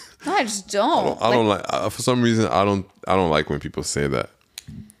 No, I just don't. I don't like. For some reason, I don't like when people say that.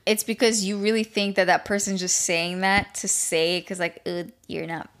 It's because you really think that person's just saying that to say it because, like, you're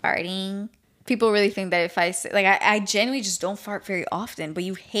not farting. People really think that if I say, like, I genuinely just don't fart very often. But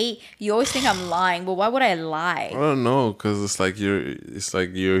you always think I'm lying. But why would I lie? I don't know, because it's like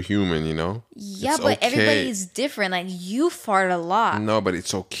you're human, Yeah, it's but okay. everybody is different. Like, you fart a lot. No, but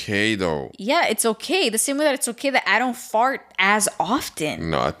it's okay though. Yeah, it's okay. The same way that it's okay that I don't fart as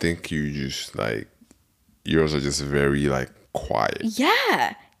often. No, I think you just like yours are just very like quiet.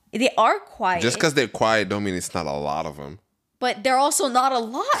 Yeah, they are quiet. Just because they're quiet don't mean it's not a lot of them. But they're also not a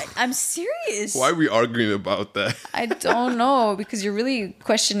lot. I'm serious. Why are we arguing about that? I don't know, because you're really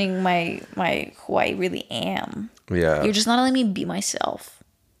questioning my who I really am. Yeah. You're just not letting me be myself.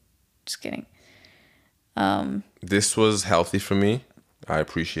 Just kidding. This was healthy for me. I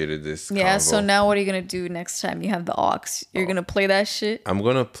appreciated this. Yeah, convo. so now what are you going to do next time you have the aux? You're going to play that shit?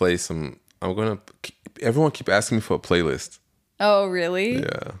 Everyone keep asking me for a playlist. Oh, really?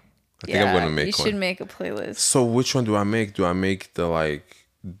 Yeah. I think I'm gonna make one. You should make a playlist. So which one do I make? Do I make the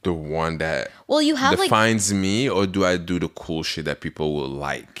one that you have defines me, or do I do the cool shit that people will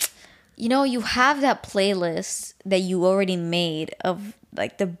like? You have that playlist that you already made of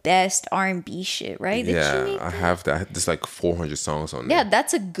like the best R&B shit, right? I have that. There's like 400 songs on there. Yeah,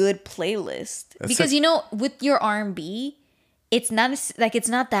 that's a good playlist. Because with your R&B, it's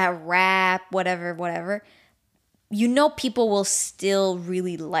not that rap, whatever. People will still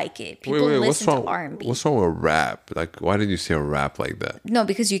really like it. People listen to R&B. What's wrong with rap? Like, why did you say rap like that? No,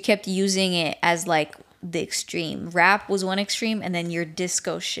 because you kept using it as like the extreme. Rap was one extreme, and then your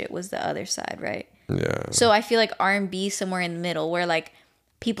disco shit was the other side, right? Yeah. So I feel like R&B somewhere in the middle, where like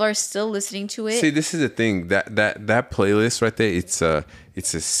people are still listening to it. See, this is the thing. That playlist right there, it's a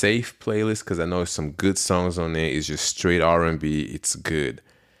safe playlist because I know there's some good songs on there. It's just straight R&B. It's good.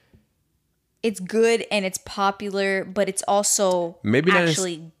 It's good and it's popular, but it's also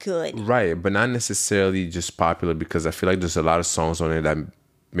actually good. Right, but not necessarily just popular, because I feel like there's a lot of songs on it that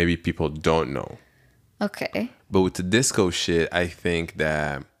maybe people don't know. Okay. But with the disco shit, I think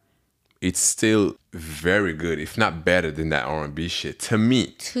that it's still very good, if not better than that R&B shit, to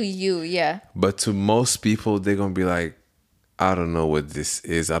me. To you, yeah. But to most people, they're going to be like, I don't know what this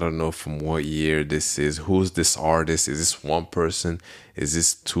is. I don't know from what year this is. Who's this artist? Is this one person? Is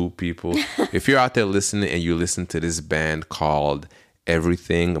this two people? If you're out there listening and you listen to this band called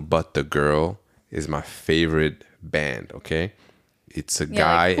Everything But the Girl, is my favorite band, okay? It's a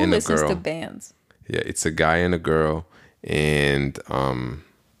guy like, who and a listens girl. to bands? Yeah, it's a guy and a girl, and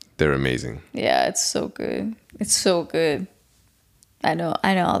they're amazing. Yeah, it's so good. It's so good. I know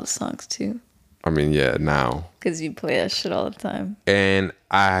all the songs too. I mean, yeah, now. Because you play that shit all the time. And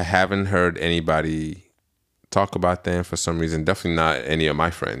I haven't heard anybody talk about them for some reason. Definitely not any of my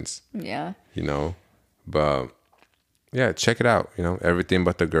friends. Yeah. You know, but yeah, check it out. You know, Everything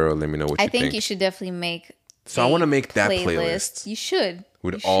But the Girl. Let me know what you think. I think you should definitely make. So I want to make that playlist. You should.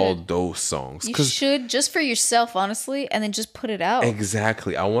 With all those songs. You should, just for yourself, honestly, and then just put it out.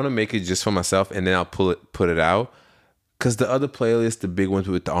 Exactly. I want to make it just for myself, and then I'll put it out. Because the other playlist, the big ones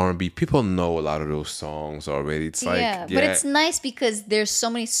with the R&B, people know a lot of those songs already. It's like, yeah, but it's nice because there's so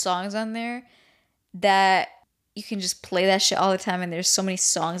many songs on there that you can just play that shit all the time, and there's so many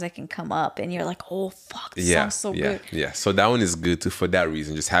songs that can come up, and you're like, oh, fuck, this song's so good. Yeah, so that one is good too for that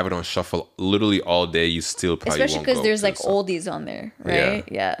reason. Just have it on shuffle literally all day. You still probably especially won't because go there's to like the song. oldies on there, right?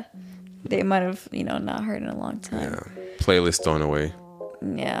 Yeah. They might have, not heard in a long time. Yeah. Playlist on the way.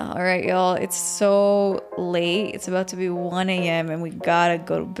 Yeah. All right, y'all. It's so late. It's about to be 1 a.m. and we gotta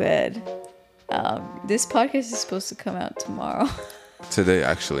go to bed. This podcast is supposed to come out tomorrow. Today,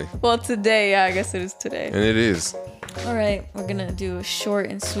 actually. Well, today. Yeah, I guess it is today. And it is. All right. We're going to do a short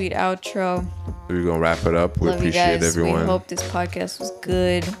and sweet outro. We're going to wrap it up. We Love appreciate you guys. everyone. We hope this podcast was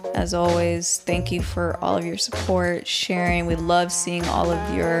good. As always, thank you for all of your support, sharing. We love seeing all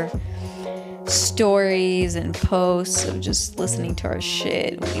of your stories and posts of just listening to our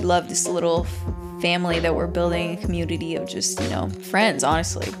shit. We love this little family that we're building, a community of just, friends,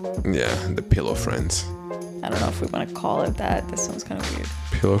 honestly. Yeah, the pillow friends. I don't know if we want to call it that. That sounds kind of weird.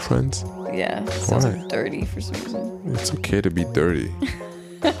 Pillow friends? Yeah, it sounds Why? like dirty for some reason. It's okay to be dirty.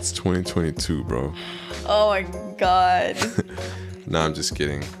 It's 2022, bro. Oh my god. No, I'm just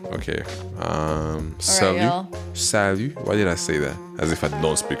kidding. Okay. Salut. Y'all. Salut. Why did I say that? As if I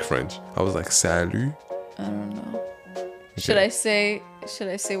don't speak French. I was like, salut. I don't know. Okay. Should I say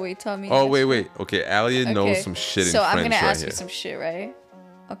what you taught me? Oh, wait. Okay, Alia knows some shit in French. So I'm gonna ask right you some shit, right?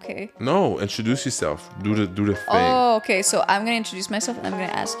 Okay. No, introduce yourself. Do the thing. Oh, okay. So I'm gonna introduce myself and I'm gonna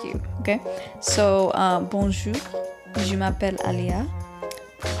ask you. Okay. So bonjour, je m'appelle Alia.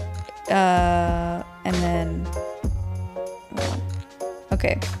 And then, well,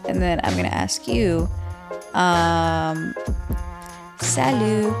 okay. And then I'm gonna ask you,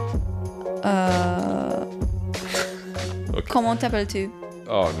 salut. Okay. Comment t'appelles-tu?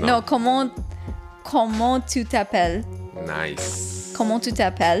 Oh no. No, comment tu t'appelles? Nice. Comment tu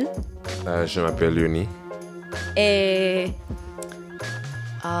t'appelles? Je m'appelle Uni. Wait,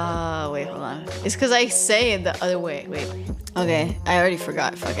 hold on. It's because I say it the other way. Wait. Okay, I already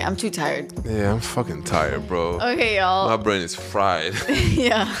forgot. Fuck it. I'm too tired. Yeah, I'm fucking tired, bro. Okay, y'all. My brain is fried.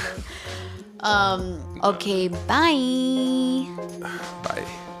 Yeah. Okay, bye. Bye.